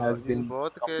transition So has in been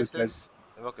both completed. cases,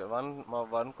 okay,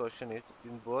 one question is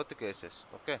in both cases,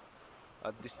 okay,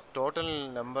 this total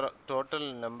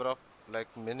number of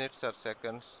like minutes or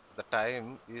seconds, the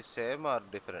time is same or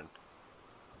different?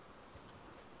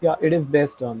 Yeah, it is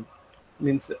based on,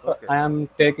 means Okay. I am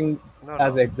taking No,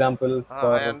 as no. example I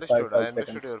for five understood. I five understood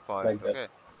seconds your point. like that. Okay.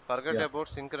 Forget Yeah. about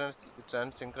synchronously, it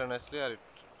runs synchronously or it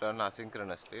run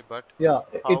asynchronously. But Yeah,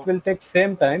 it how? will take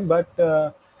same time, but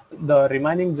the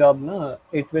remaining job, no,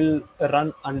 it will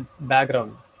run on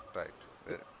background Right.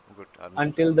 Very good. Understood.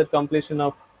 until the completion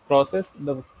of process.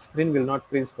 The screen will not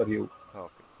freeze for you.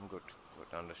 Okay. Good.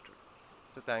 Good. Understood.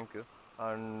 So thank you.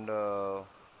 And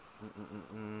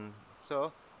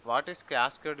so what is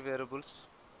cascade variables?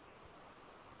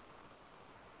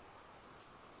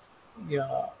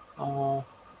 Yeah.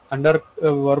 Under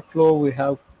workflow, we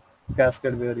have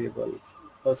cascade variables.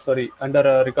 Sorry,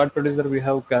 under record producer, we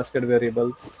have cascade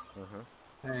variables,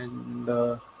 Mm-hmm. and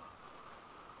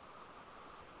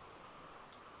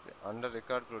Under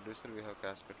record producer, we have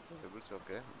cascade variables.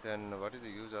 Okay. Then what is the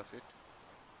use of it?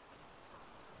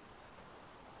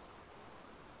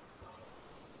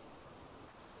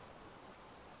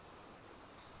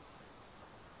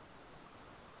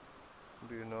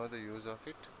 Do you know the use of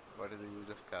it? What is the use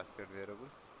of cascade variable?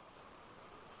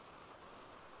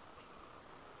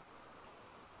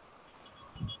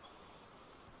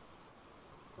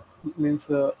 means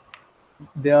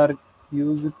they are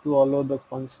used to allow the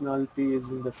functionality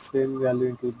using the same value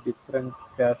into different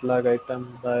catalog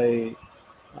item by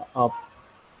uh,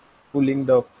 pulling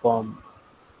the form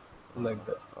like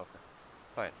Uh-huh. that. Okay.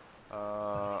 Fine.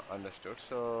 Understood.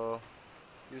 So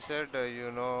you said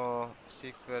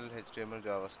SQL, HTML,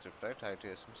 JavaScript, right?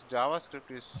 ITS. So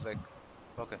JavaScript is like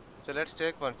okay. So let's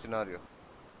take one scenario,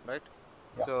 right?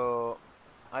 Yeah. So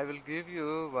I will give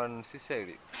you one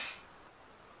sysid.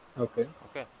 Okay.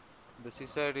 Okay. The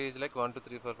sysid is like 1, 2,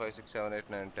 3, 4, 5, 6, 7, 8,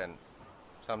 9, 10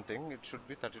 something. It should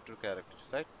be 32 characters,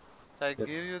 right? So I Yes.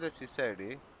 give you the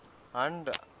sysid and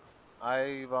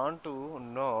I want to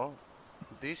know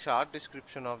the short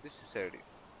description of the sysid.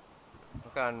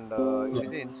 Okay, and it Yeah. is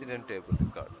an incident table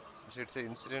record. So it's an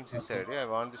incident Okay. history. I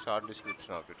want the short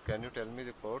description of it. Can you tell me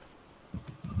the code?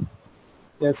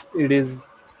 Yes, it is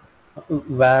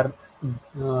where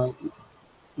uh,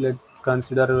 let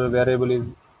consider a variable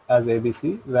is as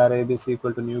ABC, where ABC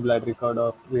equal to new glide record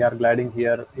of, we are gliding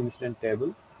here incident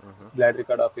table, Mm-hmm. glide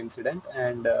record of incident,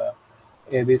 and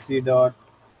ABC dot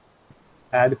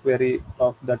add query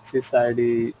of that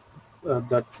sysid,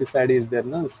 that sysid is there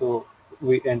now, so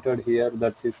we entered here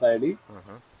that sysid,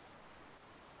 Mm-hmm.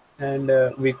 and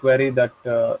we query that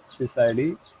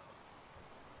sysid.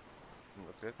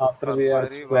 Okay. After For we are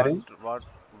query, querying what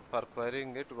for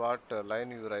querying it, what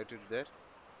line you write it there?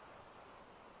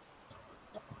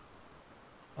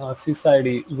 sysid,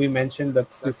 we mentioned that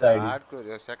That sysid. add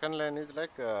query. Second line is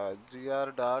like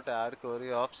gr dot add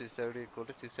query of sysid equal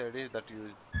to sysid that you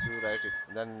write it.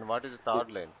 Then what is the Yeah.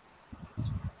 third line?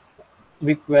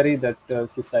 We query that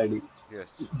sysid.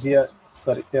 Yes.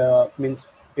 Sorry, means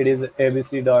it is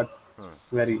abc dot Hmm.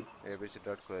 query. ABC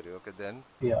dot query. Okay. Then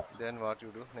Yeah. then what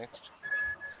you do next?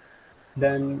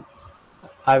 Then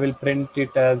I will print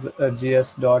it as a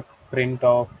gs dot print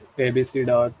of abc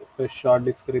dot short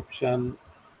description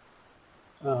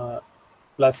uh,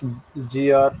 plus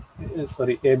gr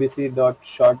sorry abc dot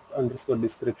short underscore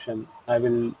description. I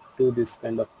will do this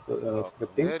kind of Okay.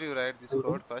 scripting. Where you write this And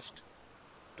then code first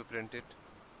to print it?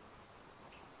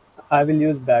 I will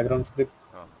use background script.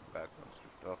 Oh, background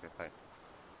script. Okay, fine.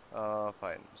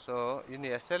 Fine. So in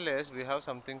SLAs, we have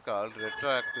something called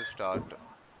retroactive start.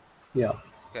 Yeah,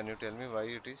 Can you tell me why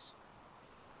it is?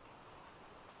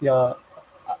 yeah.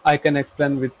 I can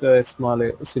explain with a small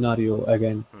scenario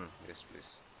again. Yes,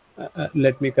 please.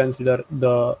 Let me consider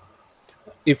the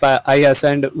if I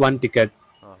assigned one ticket,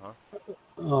 Uh-huh.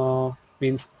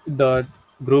 means the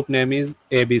group name is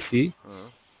ABC,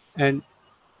 Mm, and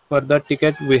for that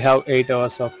ticket we have 8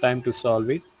 hours of time to solve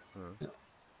it. mm,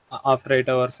 After 8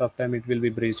 hours of time, it will be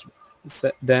breached.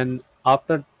 Then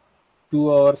after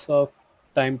 2 hours of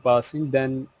time passing,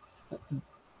 then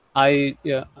I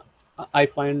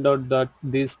find out that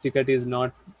this ticket is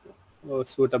not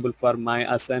suitable for my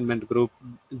assignment group.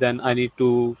 Then I need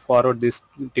to forward this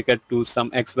ticket to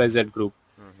some XYZ group.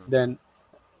 mm-hmm. Then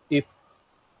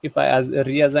if I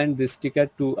reassign this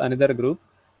ticket to another group,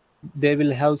 they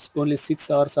will have only 6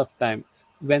 hours of time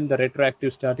when the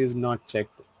retroactive start is not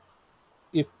checked.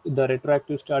 If the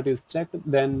retroactive start is checked,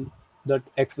 then that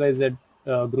XYZ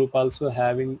group also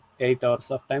having 8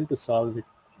 hours of time to solve it.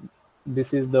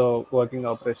 This is the working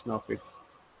operation of it,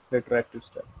 retroactive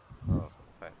start. Okay,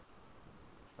 fine.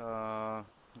 Uh,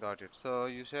 got it. So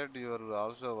you said you are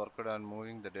also worked on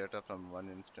moving the data from one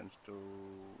instance to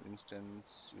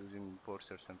instance using import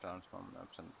sets and transform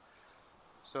maps and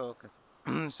so okay.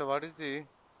 So what is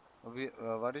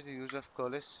the use of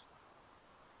coalesce?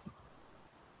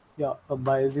 Yeah,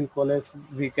 by using college,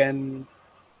 we can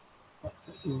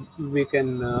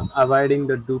avoiding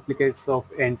the duplicates of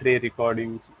entry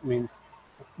recordings. Means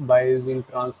by using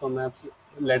transform maps,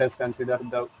 let us consider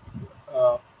the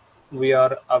uh, we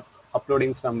are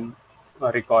uploading some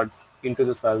records into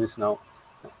the service now.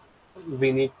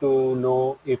 We need to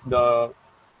know if the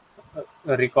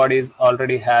record is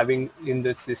already having in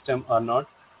the system or not.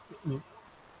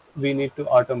 We need to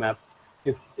auto map.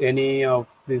 If any of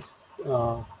this,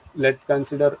 let's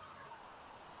consider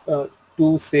uh,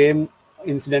 two same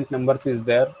incident numbers is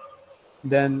there,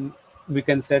 then we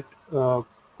can set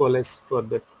coalesce for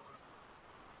that.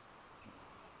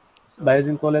 By So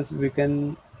using coalesce,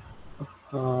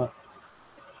 uh,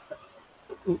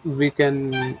 we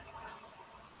can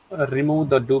remove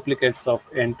the duplicates of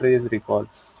entries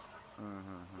records.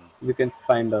 mm-hmm. We can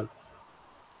find out.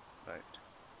 Right.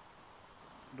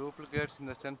 Duplicates in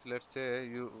the sense, let's say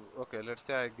let's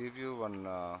say I give you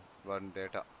one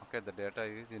data. Okay, the data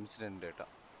is incident data.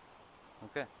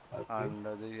 Okay, Okay. and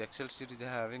the Excel sheet is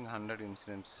having 100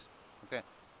 incidents. Okay,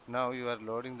 now you are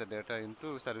loading the data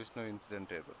into ServiceNow incident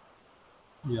table.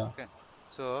 Yeah. Okay,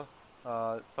 so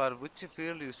for which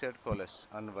field you said coalesce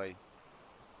and why?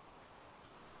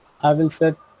 I will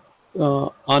set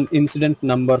on incident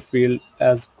number field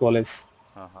as coalesce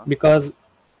Uh-huh. because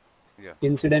Yeah.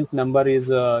 incident number is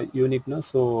unique, no?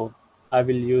 So I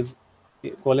will use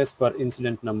coalesce for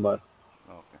incident number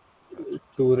Okay. Got it.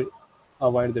 to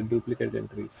avoid the duplicate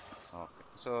entries. Okay.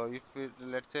 So if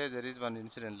let's say there is one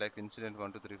incident like incident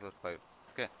 1 2 3 4 5.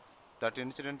 Okay, that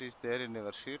incident is there in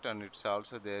your sheet and it's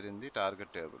also there in the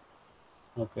target table.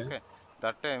 Okay. Okay,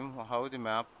 that time how the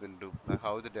map will do, like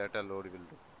how the data load will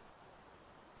do.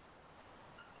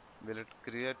 Will it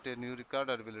create a new record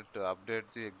or will it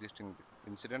update the existing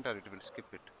incident or it will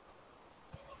skip it?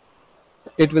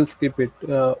 It will skip it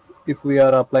if we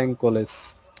are applying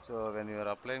coalesce. So when you are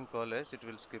applying coalesce, it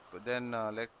will skip. Then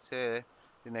let's say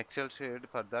in Excel sheet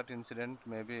for that incident,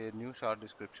 maybe a new short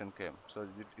description came. So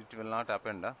it will not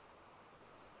append. Huh?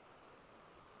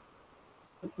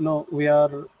 No, we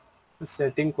are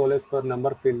setting coalesce for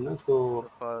number field, no? So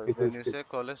So for it will when you skip. say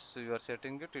coalesce, you are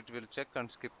setting it, it will check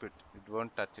and skip it. It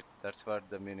won't touch it. That's what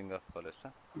the meaning of coalesce.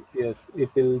 Huh? Yes,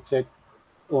 it will check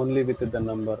only with the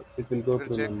number. It will It go will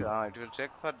through check. number. It will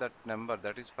check for that number.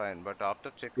 That is fine. But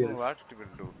after checking, Yes, what it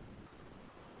will do?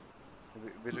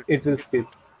 Will it it will skip skip.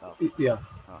 it? Okay. Yeah,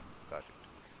 Got it.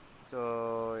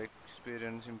 So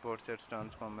experience import sets,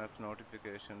 transform maps,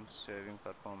 notifications, saving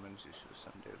performance issues,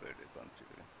 and day by day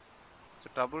configuring. So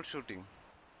troubleshooting.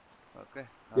 Okay.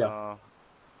 yeah.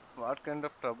 What kind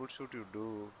of troubleshoot you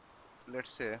do?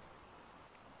 Let's say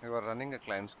you are running a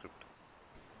client script.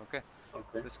 Okay.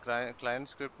 Okay. This client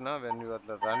script now, when you are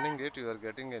running it, you are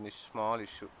getting a small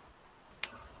issue.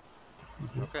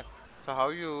 Okay. So how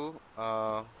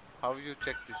you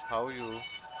check this? How you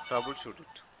troubleshoot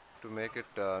it to make it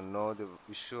know the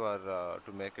issue or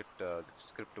to make it the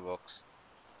script works.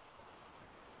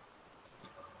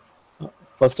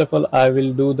 First of all, I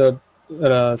will do the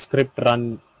script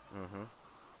run. Mm-hmm.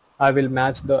 I will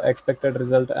match the expected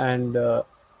result and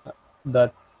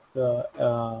that uh,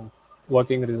 uh,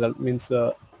 working result means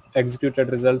executed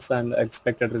results and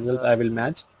expected result. Uh, I will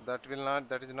match.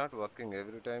 that is not working.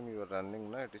 Every time you are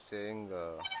running, na, it is saying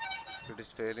it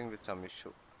is failing with some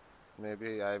issue.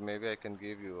 Maybe I can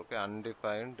give you, okay,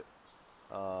 undefined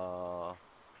uh,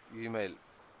 email.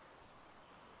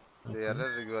 The Okay.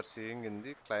 error you are seeing in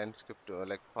the client script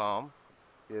like form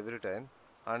every time,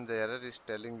 and the error is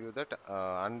telling you that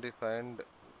undefined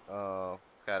uh,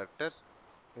 character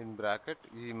in bracket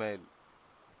email.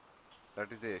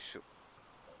 That is the issue.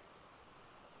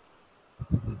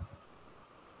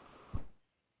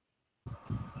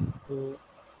 So,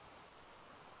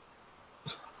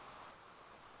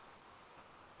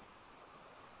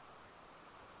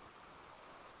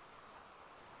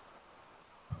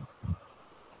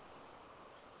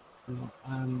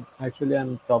 I'm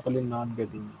properly not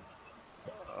getting.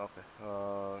 Okay,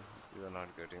 you are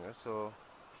not getting us. So,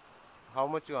 how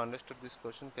much you understood this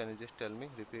question? Can you just tell me?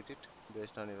 Repeat it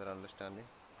based on your understanding.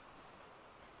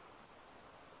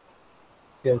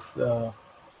 Yes,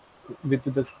 with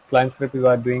this client script, you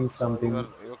are doing You something. are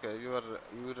okay.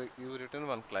 You written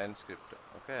one client script,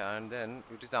 okay, and then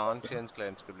it is the on change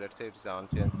client script. Let's say it is on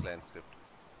change client script,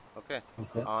 okay,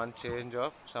 Okay. on change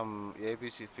of some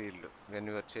ABC field. When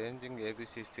you are changing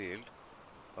ABC field,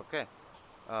 okay,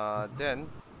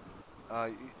 then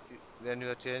when you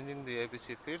are changing the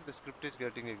ABC field, the script is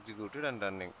getting executed and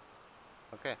running,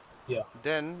 okay. Yeah.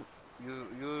 Then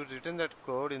you written that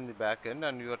code in the back end,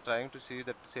 and you are trying to see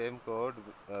that same code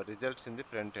results in the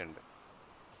front end.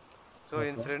 So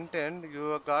in Okay. front end, you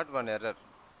have got one error.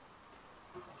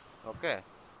 Okay.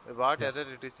 What Yeah. error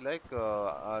it is like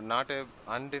not a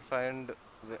undefined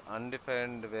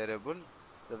variable.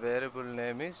 The variable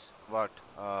name is what?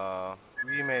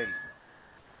 Email.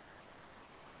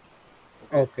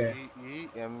 Okay. Okay.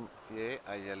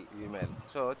 EEMAIL email.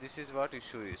 So this is what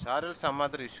issue is, or else some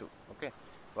other issue. Okay.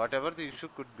 Whatever the issue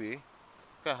could be.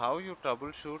 Okay. How you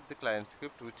troubleshoot the client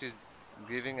script which is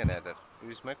giving an error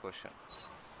is my question.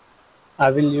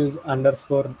 I will use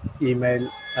underscore email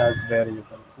as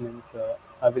variable. Means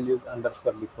I will use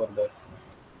underscore before that.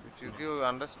 If you give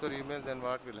underscore email, then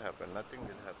what will happen? Nothing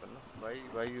will happen. No?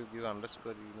 Why you give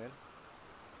underscore email?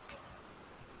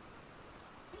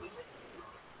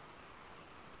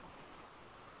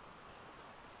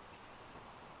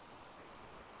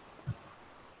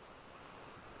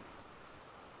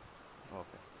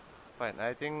 Okay. Fine.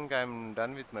 I think I'm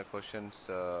done with my questions,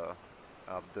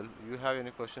 Abdul. You have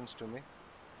any questions to me?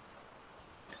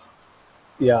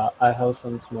 Yeah, I have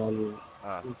some small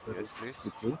Yes, inquiries please.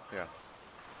 with you. Yeah,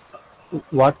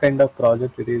 What kind of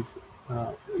project it is?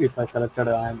 If I selected,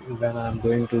 when I'm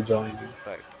going to join.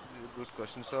 right. Good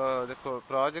question. So the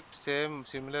project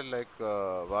similar like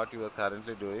what you are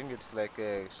currently doing. It's like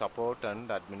a support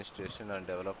and administration and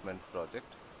development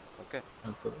project. Okay.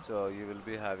 Okay. So you will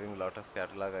be having a lot of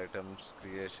catalog items,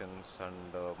 creations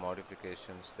and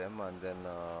modifications them, and then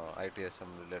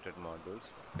ITSM related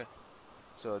modules. Okay.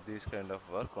 So these kind of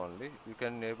work only you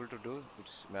can able to do.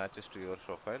 It's matches to your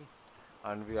profile.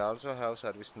 And we also have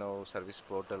ServiceNow service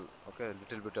portal. Okay, a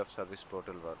little bit of service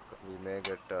portal work. We may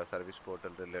get service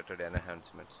portal related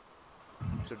enhancements.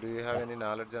 So do you have Yeah. any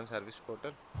knowledge on service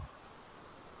portal?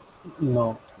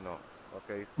 No, No.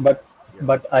 Okay. but Yeah,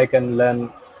 I can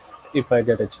learn if I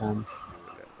get a chance. you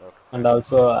will learn. Okay, And fine.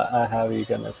 also, I have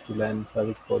eagerness to learn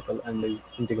service portal and the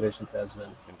integrations as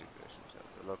well. Integrations as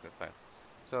well. Okay, fine.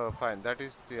 So fine, that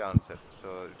is the answer.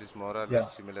 So it is more or less Yeah.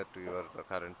 similar to your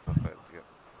current profile. Yeah.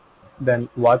 Then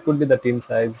what would be the team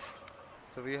size?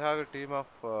 So we have a team of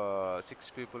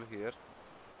 6 people here.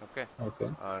 Okay. Okay.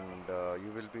 And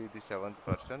you will be the seventh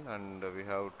person, and we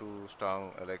have two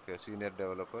strong senior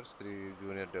developers, three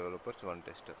junior developers, one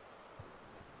tester.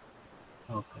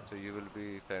 Okay. So you will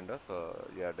be kind of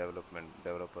yeah, development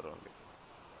developer only.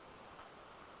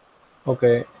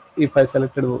 Okay. If I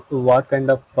selected, what kind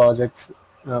of projects,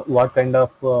 what kind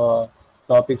of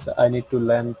topics I need to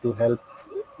learn to help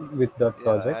with that Yeah,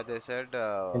 project? as I said,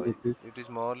 Can you please? it is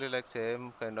morely like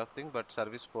same kind of thing, but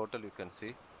service portal you can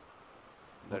see.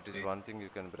 That is Okay. one thing you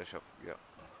can brush up. Yeah.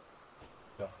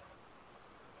 Yeah.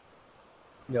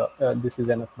 Yeah. This is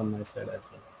enough from my side as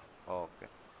well. Okay.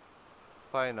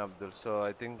 Fine, Abdul. So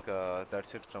I think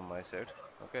that's it from my side.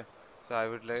 Okay. So I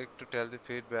would like to tell the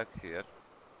feedback here.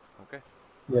 Okay.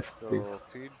 Yes, So please.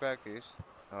 feedback is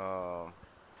uh,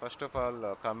 first of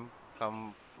all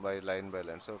come by line.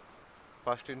 So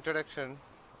first introduction,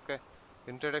 okay.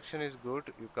 Introduction is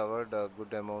good. You covered a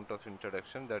good amount of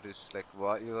introduction. That is like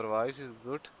your voice is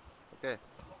good. Okay,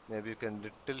 maybe you can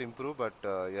little improve, but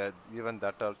yeah, even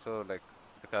that also like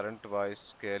the current voice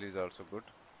scale is also good.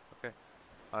 Okay,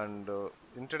 and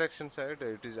introduction side,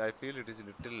 it is I feel it is a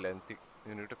little lengthy.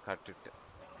 You need to cut it.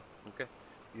 Okay,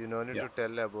 You no need Yeah. to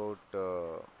tell about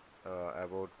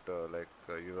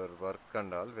your work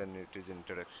and all when it is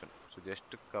introduction. So just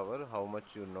to cover how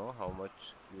much you know, how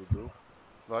much you do,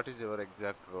 what is your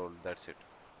exact role. That's it.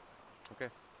 Okay.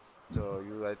 So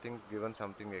you, I think, given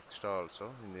something extra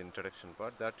also in the introduction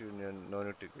part that you no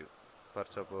need to give. For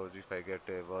suppose if I get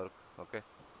a work, okay,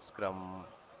 Scrum,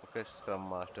 okay, Scrum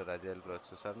Master, Agile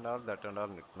process and all that and all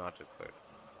not required.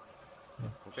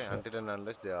 Okay, Sure. until and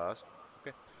unless they ask.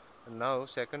 Okay. And now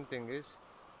second thing is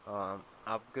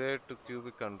upgrade to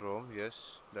cubic and Rome.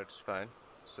 Yes, that's fine.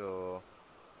 So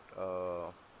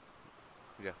uh,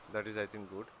 yeah, that is I think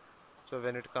good. So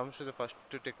when it comes to the first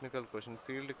technical question,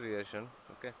 field creation,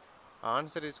 okay,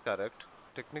 answer is correct.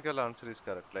 Technical answer is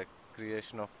correct, like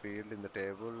creation of field in the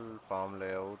table, form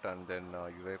layout, and then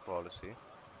UI policy.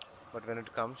 But when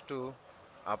it comes to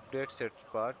update set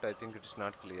part, I think it is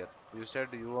not clear. You said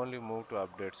you only move to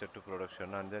update set to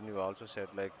production, and then you also said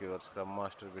like your Scrum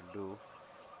Master will do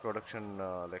production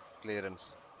like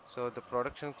clearance. So the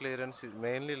production clearance is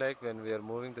mainly like when we are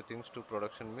moving the things to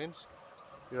production means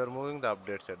you are moving the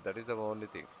update set. That is the only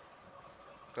thing.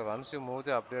 So once you move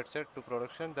the update set to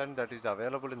production, then that is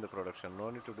available in the production. No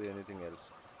need to do anything else,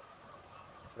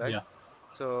 right? Yeah.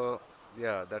 So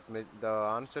yeah, the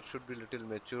answer should be little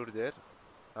matured there.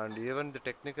 And even the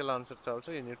technical answers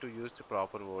also, you need to use the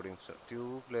proper wordings.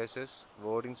 Few places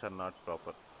wordings are not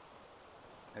proper.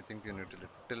 I think you need to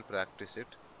little practice it.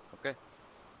 Okay.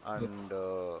 And Yes.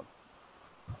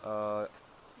 uh,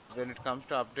 when it comes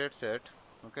to update set,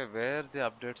 okay, where the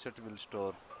update set will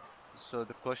store. So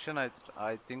the question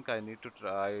I think I need to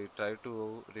try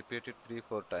to repeat it 3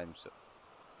 4 times.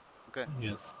 Okay.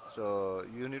 Yes. So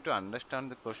you need to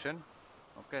understand the question.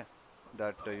 Okay.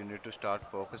 That you need to start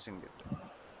focusing it.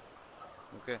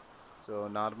 Okay. So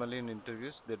normally in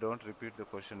interviews they don't repeat the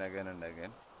question again and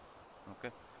again.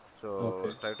 Okay. So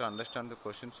Okay. try to understand the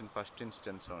questions in first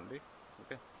instance only.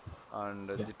 Okay. And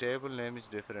Yeah. the table name is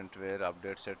different where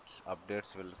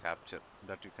updates will capture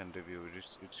that you can review.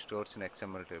 It stores in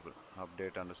XML table.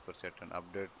 Update underscore set and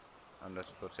update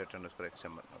underscore set underscore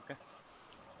XML. Okay.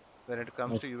 When it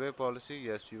comes to Okay. UA policy,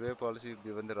 yes, UA policy you've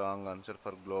given the wrong answer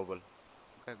for global.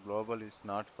 Okay, global is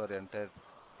not for entire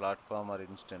platform or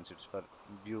instance. It's for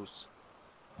views,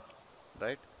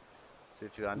 right? So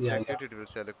if you Yeah. uncheck Yeah. it, it will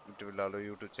select. It will allow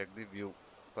you to check the view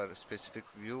for a specific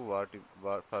view.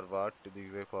 For what the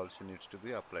UA policy needs to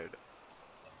be applied.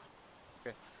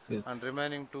 Okay, and Yes.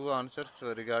 remaining two answers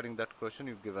regarding that question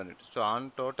you've given it. So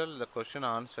on total, the question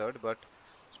answered, but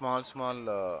small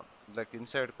like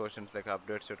inside questions like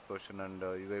update set question and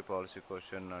UA policy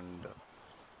question and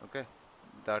okay,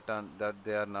 that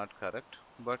they are not correct.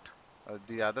 But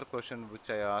the other question which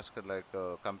I asked like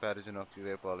comparison of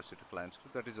UA policy to client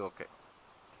script that is okay.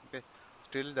 Okay,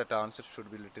 still that answer should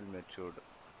be little matured.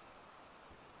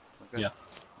 Okay, Yeah.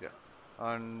 yeah,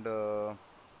 and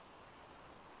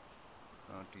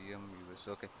TM US.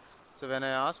 Okay, so when I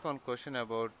ask one question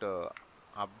about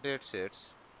update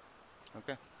sets,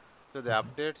 okay, so the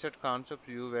update set concept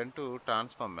you went to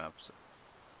transfer maps.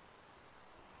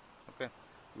 Okay,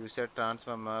 you said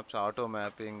transfer maps, auto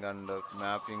mapping, and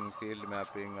mapping, field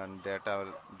mapping, and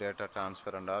data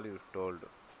transfer, and all you told.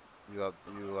 You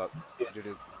did Yes.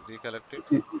 you recollect it?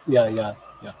 Yeah. Yeah.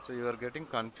 Yeah. So you are getting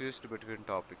confused between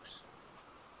topics.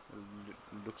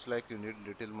 Looks like you need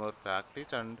little more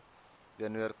practice, and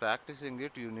when you are practicing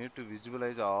it, you need to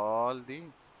visualize all the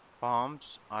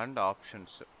forms and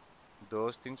options.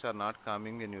 Those things are not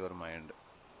coming in your mind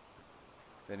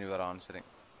when you are answering.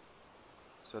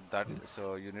 Yes.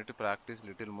 So you need to practice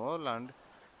little more, and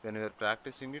when you are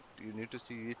practicing it, you need to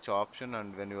see each option,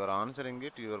 and when you are answering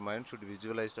it, your mind should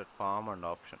visualize that form and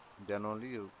option. Then only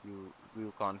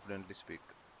you confidently speak.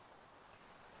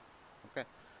 Okay.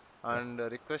 Yeah. And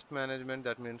request management,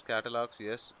 that means catalogs.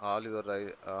 Yes, all your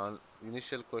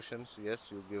initial questions. Yes,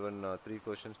 you given 3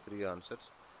 questions, 3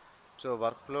 answers. So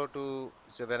workflow to,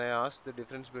 so when I ask the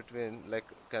difference between like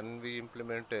can we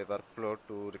implement a workflow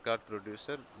to record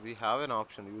producer, we have an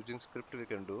option using script we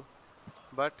can do,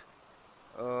 but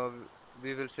uh,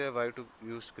 we will say why to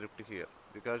use script here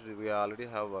because we already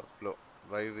have workflow.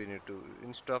 Why we need to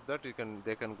instead of that, you can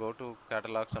they can go to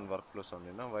catalogs and workflows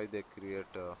only. Now why they create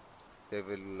they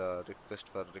will request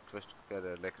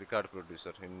like record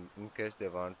producer in case they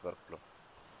want workflow.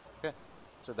 Okay,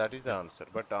 so that is the Yeah. answer,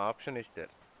 but the option is there.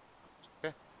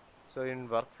 Okay. So in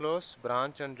workflows,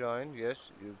 branch and join,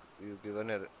 yes, you given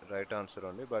a right answer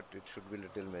only, but it should be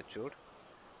little matured.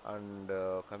 And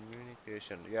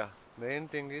communication, yeah, main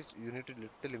thing is you need to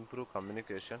little improve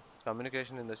communication.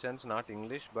 Communication in the sense not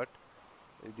English, but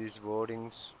these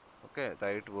wordings, okay,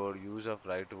 right word, use of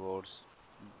right words,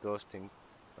 those things,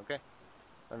 okay.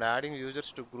 And adding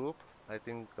users to group, I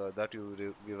think that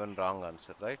you given wrong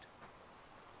answer, right?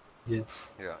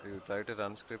 Yes. Yeah, you try to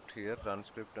run script here, run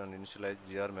script and initialize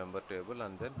GR member table,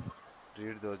 and then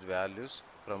read those values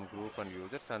from group and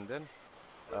users, and then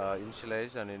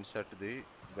initialize and insert the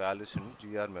values in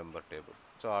GR member table.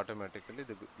 So automatically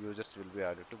the users will be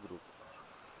added to group.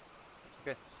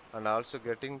 Okay, and also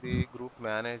getting the group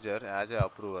manager as a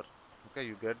approver. Okay,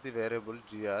 you get the variable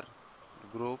GR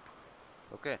group.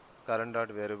 Okay, current dot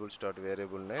variables dot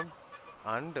variable name,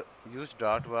 and use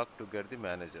dot work to get the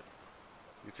manager.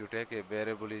 If you take a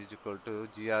variable is equal to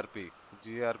grp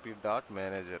dot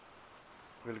manager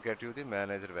will get you the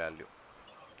manager value,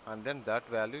 and then that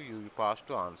value you pass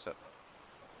to answer.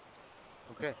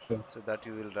 Okay, Sure. so that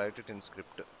you will write it in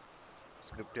script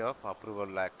of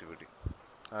approval activity.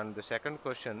 And the second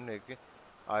question, like,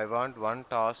 I want one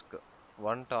task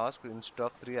instead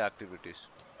of three activities.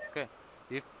 Okay,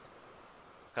 if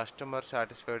customer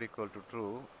satisfied equal to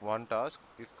true, one task.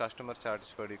 If customer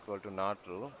satisfied equal to not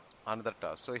true, another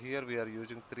task. So here we are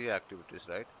using three activities,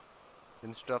 right?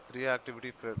 Instead of three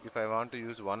activity, if I want to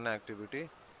use one activity,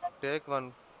 take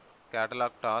one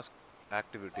catalog task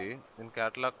activity. In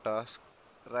catalog task,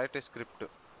 write a script.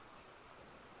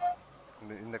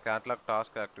 In the catalog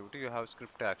task activity, you have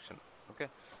script action. Okay,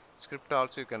 script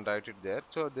also you can write it there.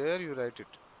 So there you write it.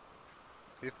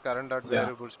 If current dot Yeah.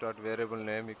 variables dot variable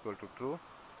name equal to true,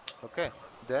 okay,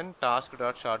 then task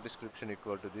dot short description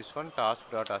equal to this one, task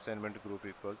dot assignment group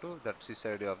equal to that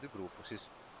sysid of the group,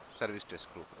 service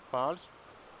test group. False,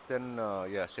 then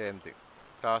yeah, same thing.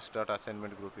 Task dot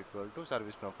assignment group equal to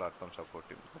ServiceNow platform support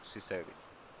team, that sysid.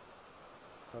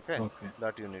 Okay, Okay.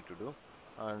 that you need to do.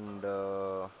 And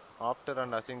after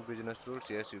and I think business rules,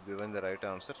 yes, you given the right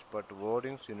answers, but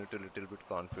wordings you need to little bit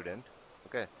confident.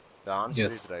 Okay, the answer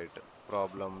is Yes. right.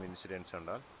 Problem, incidents, and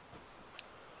all.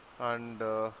 And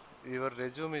your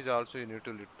resume is also you need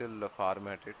to little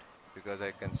format it, because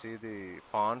I can see the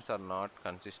fonts are not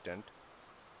consistent.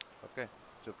 Okay,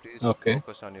 so please Okay.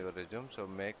 focus on your resume. So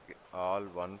make all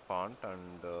one font,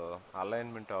 and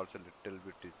alignment also little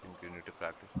bit I think you need to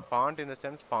practice. Font in the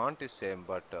sense font is same,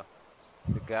 but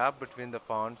the gap between the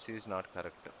fonts is not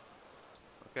correct.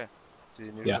 Okay, so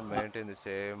you need Yeah. to maintain the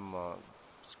same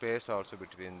space also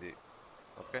between the,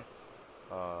 okay,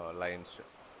 lines,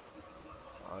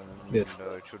 and Yes.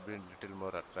 it should be a little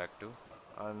more attractive.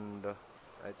 And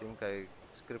I think I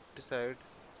script side,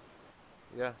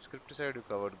 yeah, script side you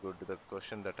covered good. The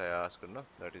question that I asked, no,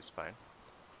 that is fine.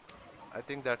 I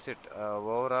think that's it.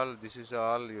 Overall, this is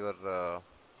all your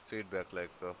feedback.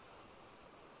 Like,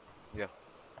 yeah,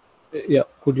 Yeah.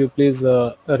 Could you please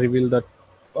reveal that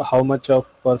how much of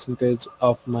percentage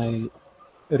of my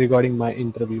regarding my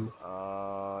interview?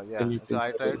 yeah. Can you So please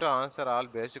I try reveal? to answer all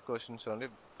basic questions only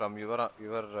from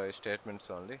your statements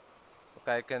only.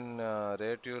 Okay, I can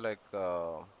rate you like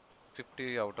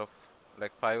 50 out of,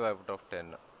 like 5 out of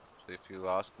 10. So if you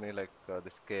ask me like the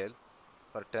scale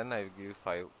for 10, I will give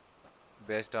 5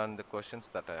 based on the questions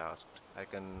that I asked. I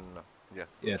can, yeah.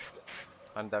 Yes. Yes.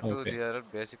 And that too, Okay. they are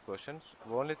basic questions.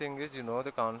 Only thing is, you know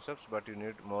the concepts, but you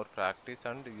need more practice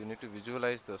and you need to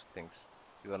visualize those things.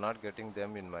 You are not getting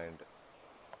them in mind.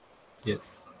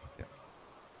 Yes. Yeah.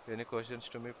 Any questions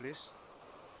to me, please?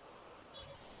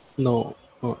 No.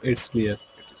 No, it's clear.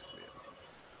 It is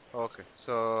clear. Okay,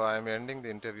 so I'm ending the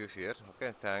interview here.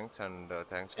 Okay, thanks, and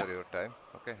thanks Yeah. for your time.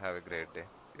 Okay, have a great day.